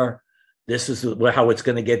more, this is how it's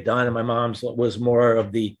going to get done. And my mom was more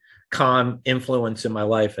of the calm influence in my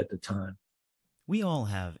life at the time. We all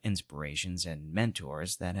have inspirations and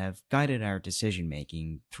mentors that have guided our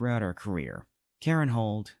decision-making throughout our career. Karen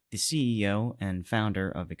Hold, the CEO and founder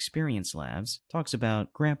of Experience Labs, talks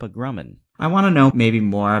about Grandpa Grumman. I want to know maybe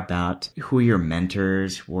more about who your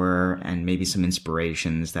mentors were and maybe some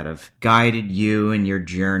inspirations that have guided you in your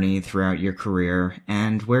journey throughout your career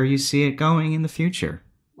and where you see it going in the future.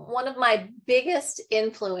 one of my biggest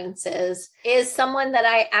influences is someone that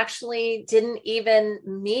I actually didn't even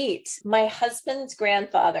meet. My husband's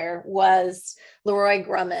grandfather was Leroy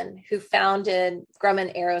Grumman, who founded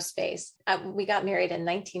Grumman Aerospace. We got married in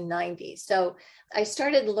 1990. So I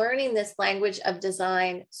started learning this language of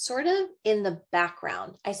design sort of in the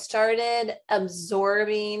background. I started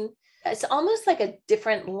absorbing, it's almost like a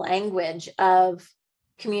different language of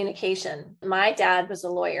communication. My dad was a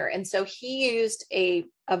lawyer, and so he used a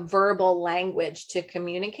verbal language to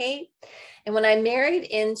communicate. And when I married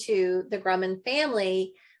into the Grumman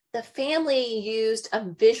family, the family used a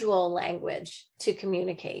visual language to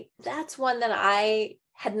communicate. That's one that I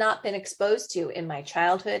had not been exposed to in my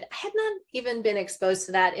childhood. I had not even been exposed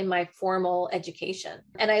to that in my formal education.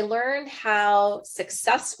 And I learned how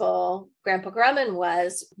successful Grandpa Grumman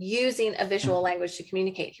was using a visual language to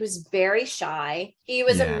communicate. He was very shy. He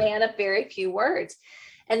was a man of very few words.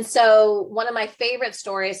 And so one of my favorite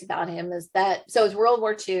stories about him is that, so it's World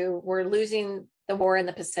War II, we're losing the war in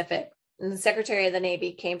the Pacific. And the Secretary of the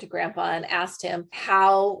Navy came to Grandpa and asked him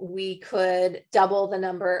how we could double the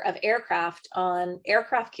number of aircraft on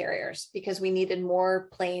aircraft carriers because we needed more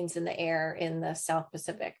planes in the air in the South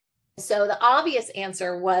Pacific. So the obvious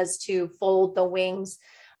answer was to fold the wings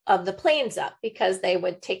of the planes up because they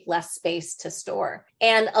would take less space to store.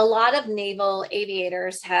 And a lot of naval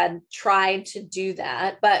aviators had tried to do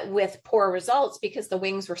that, but with poor results because the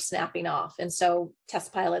wings were snapping off. And so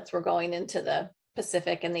test pilots were going into the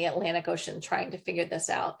Pacific and the Atlantic Ocean trying to figure this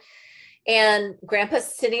out. And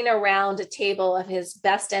Grandpa's sitting around a table of his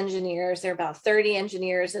best engineers. There are about 30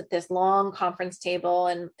 engineers at this long conference table,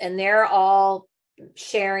 and they're all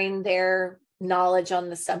sharing their knowledge on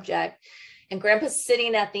the subject. And Grandpa's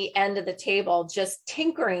sitting at the end of the table, just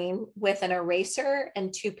tinkering with an eraser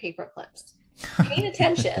and 2 paper clips, paying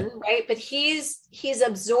attention, right? But he's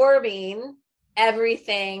absorbing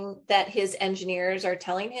everything that his engineers are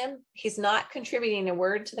telling him. He's not contributing a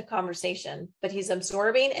word to the conversation, but he's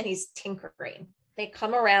absorbing and he's tinkering. They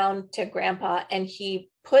come around to Grandpa and he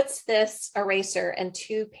puts this eraser and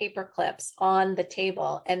 2 paper clips on the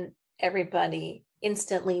table, and everybody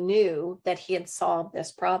instantly knew that he had solved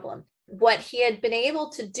this problem. What he had been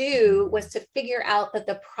able to do was to figure out that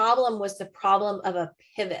the problem was the problem of a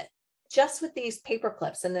pivot, just with these paper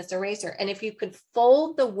clips and this eraser. And if you could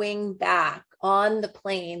fold the wing back on the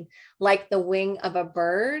plane like the wing of a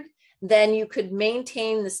bird, then you could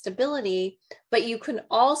maintain the stability, but you can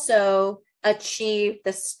also achieve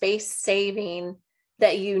the space saving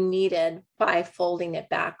that you needed by folding it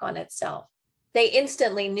back on itself. They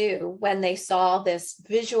instantly knew when they saw this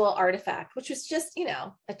visual artifact, which was just,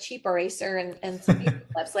 a cheap eraser and some paper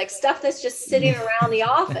clips, like stuff that's just sitting around the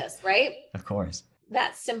office, right? Of course.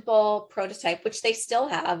 That simple prototype, which they still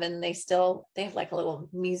have, and they have like a little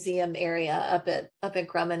museum area up at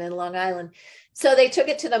Grumman in Long Island. So they took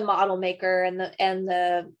it to the model maker, and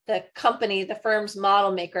the company, the firm's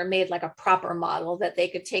model maker, made like a proper model that they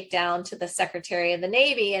could take down to the Secretary of the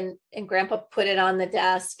Navy, and Grandpa put it on the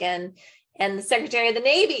desk, and the Secretary of the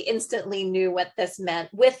Navy instantly knew what this meant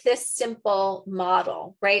with this simple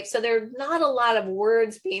model, right? So there are not a lot of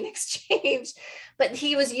words being exchanged, but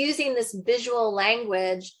he was using this visual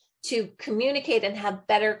language to communicate and have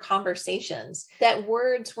better conversations that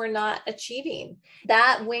words were not achieving.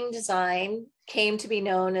 That wing design came to be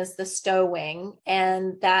known as the Stowe wing,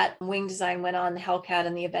 and that wing design went on the Hellcat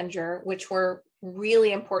and the Avenger, which were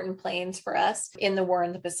really important planes for us in the war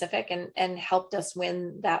in the Pacific, and helped us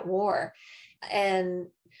win that war. And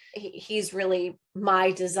he's really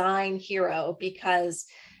my design hero because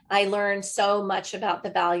I learned so much about the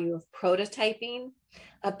value of prototyping,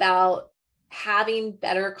 about having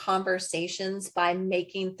better conversations by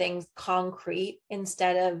making things concrete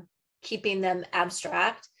instead of keeping them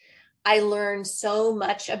abstract. I learned so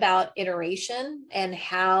much about iteration and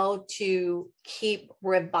how to keep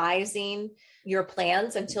revising your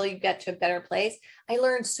plans until you get to a better place. I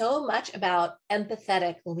learned so much about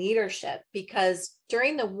empathetic leadership because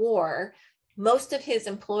during the war, most of his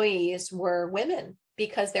employees were women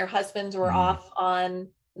because their husbands were off on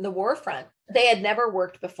the war front. They had never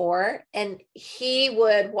worked before, and he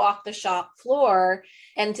would walk the shop floor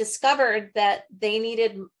and discovered that they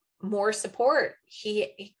needed more support.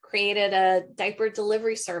 He created a diaper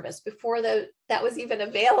delivery service before that was even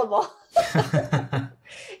available.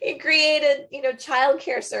 He created,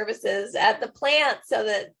 childcare services at the plant so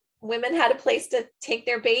that women had a place to take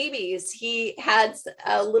their babies. He had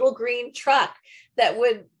a little green truck that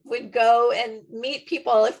would go and meet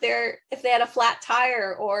people if they had a flat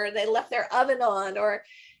tire or they left their oven on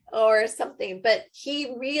or something. But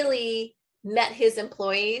he really met his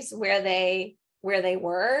employees where they where they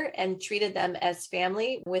were and treated them as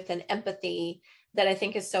family with an empathy that I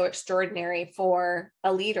think is so extraordinary for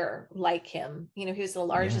a leader like him. You know, he was the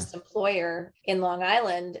largest employer in Long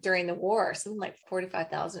Island during the war, something like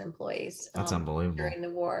 45,000 employees. That's unbelievable. During the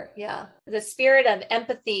war. Yeah. The spirit of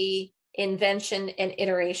empathy, invention, and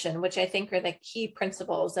iteration, which I think are the key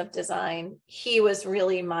principles of design. He was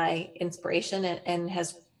really my inspiration and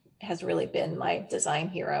has really been my design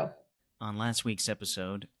hero. On last week's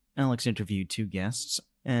episode, Alex interviewed two guests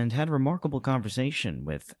and had a remarkable conversation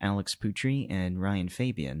with Alex Poutre and Ryan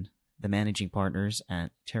Fabian, the managing partners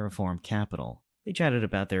at Terraform Capital. They chatted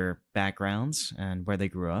about their backgrounds and where they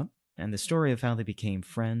grew up, and the story of how they became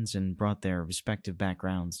friends and brought their respective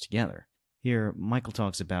backgrounds together. Here, Michael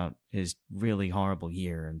talks about his really horrible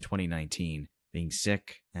year in 2019, being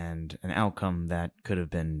sick, and an outcome that could have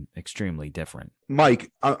been extremely different.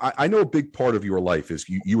 Mike, I know a big part of your life is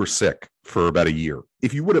you were sick for about a year.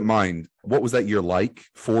 If you wouldn't mind, what was that year like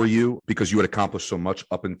for you? Because you had accomplished so much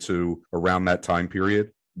up into around that time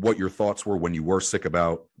period. What your thoughts were when you were sick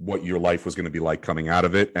about what your life was going to be like coming out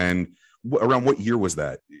of it, and around what year was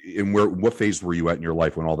that? And what phase were you at in your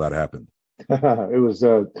life when all that happened? It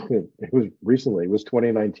was recently. It was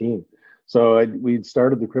 2019. So we'd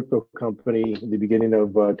started the crypto company in the beginning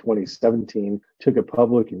of 2017, took it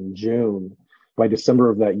public in June. By December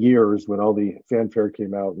of that year is when all the fanfare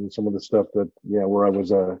came out and some of the stuff that, where I was,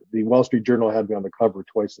 the Wall Street Journal had me on the cover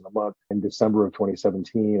twice in a month in December of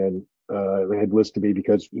 2017. And they had listed me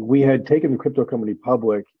because we had taken the crypto company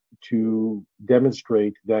public to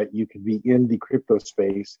demonstrate that you could be in the crypto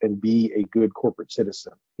space and be a good corporate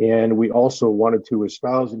citizen. And we also wanted to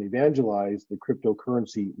espouse and evangelize the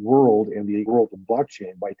cryptocurrency world and the world of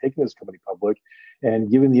blockchain by taking this company public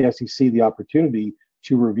and giving the SEC the opportunity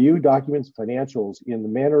to review documents, financials in the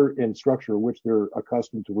manner and structure which they're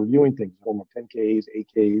accustomed to reviewing things, in the form of 10Ks,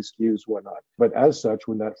 8Ks, Qs, whatnot. But as such,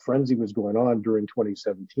 when that frenzy was going on during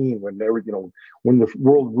 2017, when they were, when the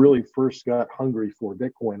world really first got hungry for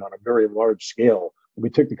Bitcoin on a very large scale, we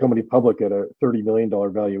took the company public at a $30 million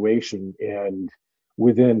valuation, and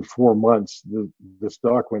within 4 months, the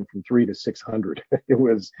stock went from 3 to 600. It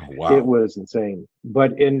was insane.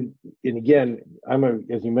 But and again,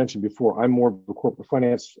 as you mentioned before, I'm more of a corporate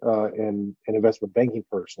finance and investment banking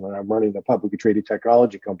person, and I'm running a publicly traded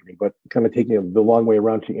technology company. But kind of taking the long way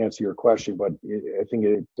around to answer your question, but I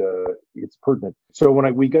think it's pertinent. So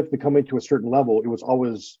when we got the company to a certain level, it was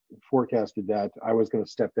always forecasted that I was going to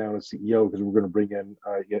step down as CEO because we were going to bring in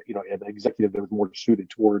an executive that was more suited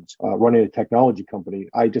towards running a technology company.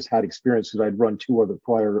 I just had experience because I'd run 2 other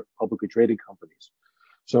prior publicly traded companies.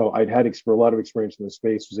 So I'd had a lot of experience in the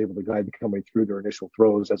space, was able to guide the company through their initial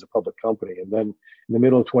throes as a public company. And then in the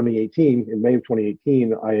middle of 2018, in May of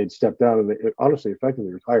 2018, I had stepped down and honestly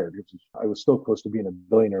effectively retired. I was still close to being a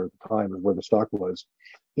billionaire at the time of where the stock was.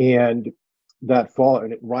 And that fall,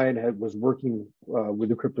 and Ryan was working with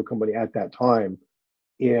the crypto company at that time.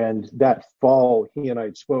 And that fall, he and I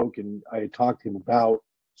had spoke, and I had talked to him about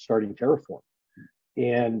starting Terraform.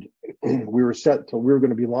 And we were set till we were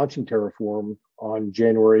going to be launching Terraform on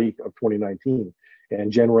January of 2019.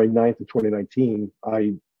 And January 9th of 2019,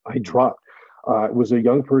 I dropped. It was a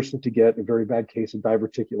young person to get a very bad case of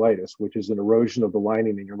diverticulitis, which is an erosion of the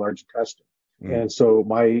lining in your large intestine. And so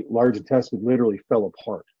my large intestine literally fell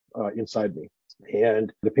apart inside me.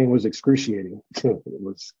 And the pain was excruciating.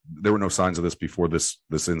 There were no signs of this before this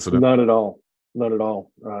incident? None at all.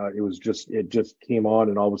 It just came on,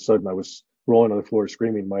 and all of a sudden I was rolling on the floor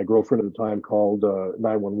screaming. My girlfriend at the time called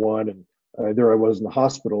 911, and there I was in the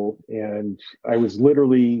hospital, and I was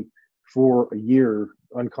literally for a year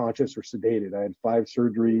unconscious or sedated. I had 5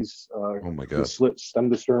 surgeries. Oh my God! Slit stem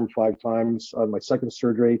to sternum 5 times. On my second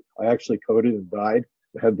surgery, I actually coded and died.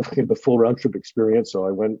 I had the full round trip experience, so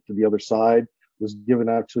I went to the other side. Was given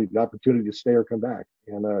actually the opportunity to stay or come back,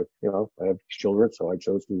 and I have children, so I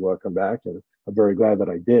chose to come back, and I'm very glad that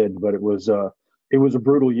I did. But it was a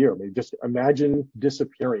brutal year. I mean, just imagine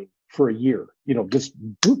disappearing for a year, just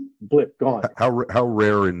blip, gone. How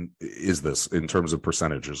rare is this in terms of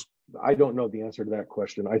percentages? I don't know the answer to that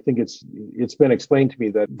question. I think it's been explained to me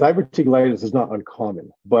that diverticulitis is not uncommon,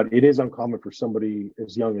 but it is uncommon for somebody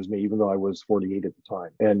as young as me, even though I was 48 at the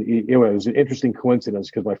time. And it was an interesting coincidence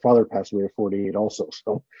because my father passed away at 48 also.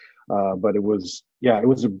 So, but it was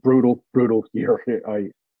a brutal year.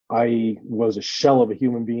 I was a shell of a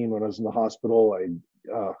human being when I was in the hospital.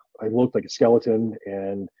 I looked like a skeleton,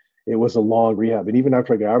 and it was a long rehab. And even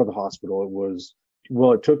after I got out of the hospital,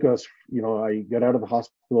 it took us, I got out of the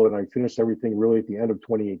hospital and I finished everything really at the end of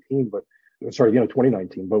 2019, the end of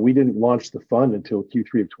 2019, but we didn't launch the fund until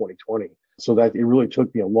Q3 of 2020. So that it really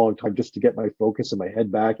took me a long time just to get my focus and my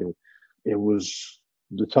head back and it was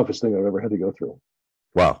the toughest thing I've ever had to go through.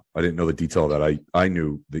 Wow. I didn't know the detail of that. I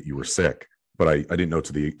knew that you were sick, but I didn't know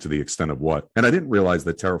to the extent of what. And I didn't realize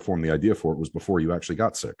that Terraform, the idea for it was before you actually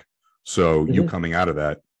got sick. So you coming out of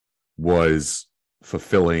that was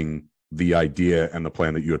fulfilling the idea and the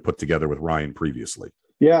plan that you had put together with Ryan previously.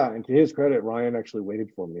 Yeah, and to his credit, Ryan actually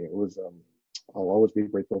waited for me. It was I'll always be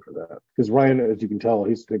grateful for that, because Ryan, as you can tell,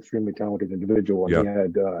 he's an extremely talented individual, and he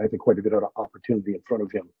had I think quite a bit of opportunity in front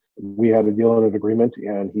of him. We had a deal and an agreement,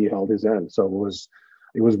 and he held his end, so it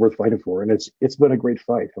was worth fighting for, and it's been a great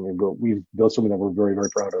fight. I mean, but we've built something that we're very, very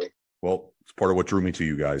proud of. Well, it's part of what drew me to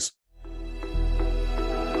you guys.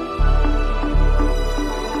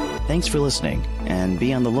 Thanks for listening, and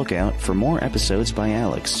be on the lookout for more episodes by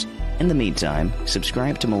Alex. In the meantime,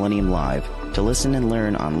 subscribe to Millennium Live to listen and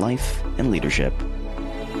learn on life and leadership.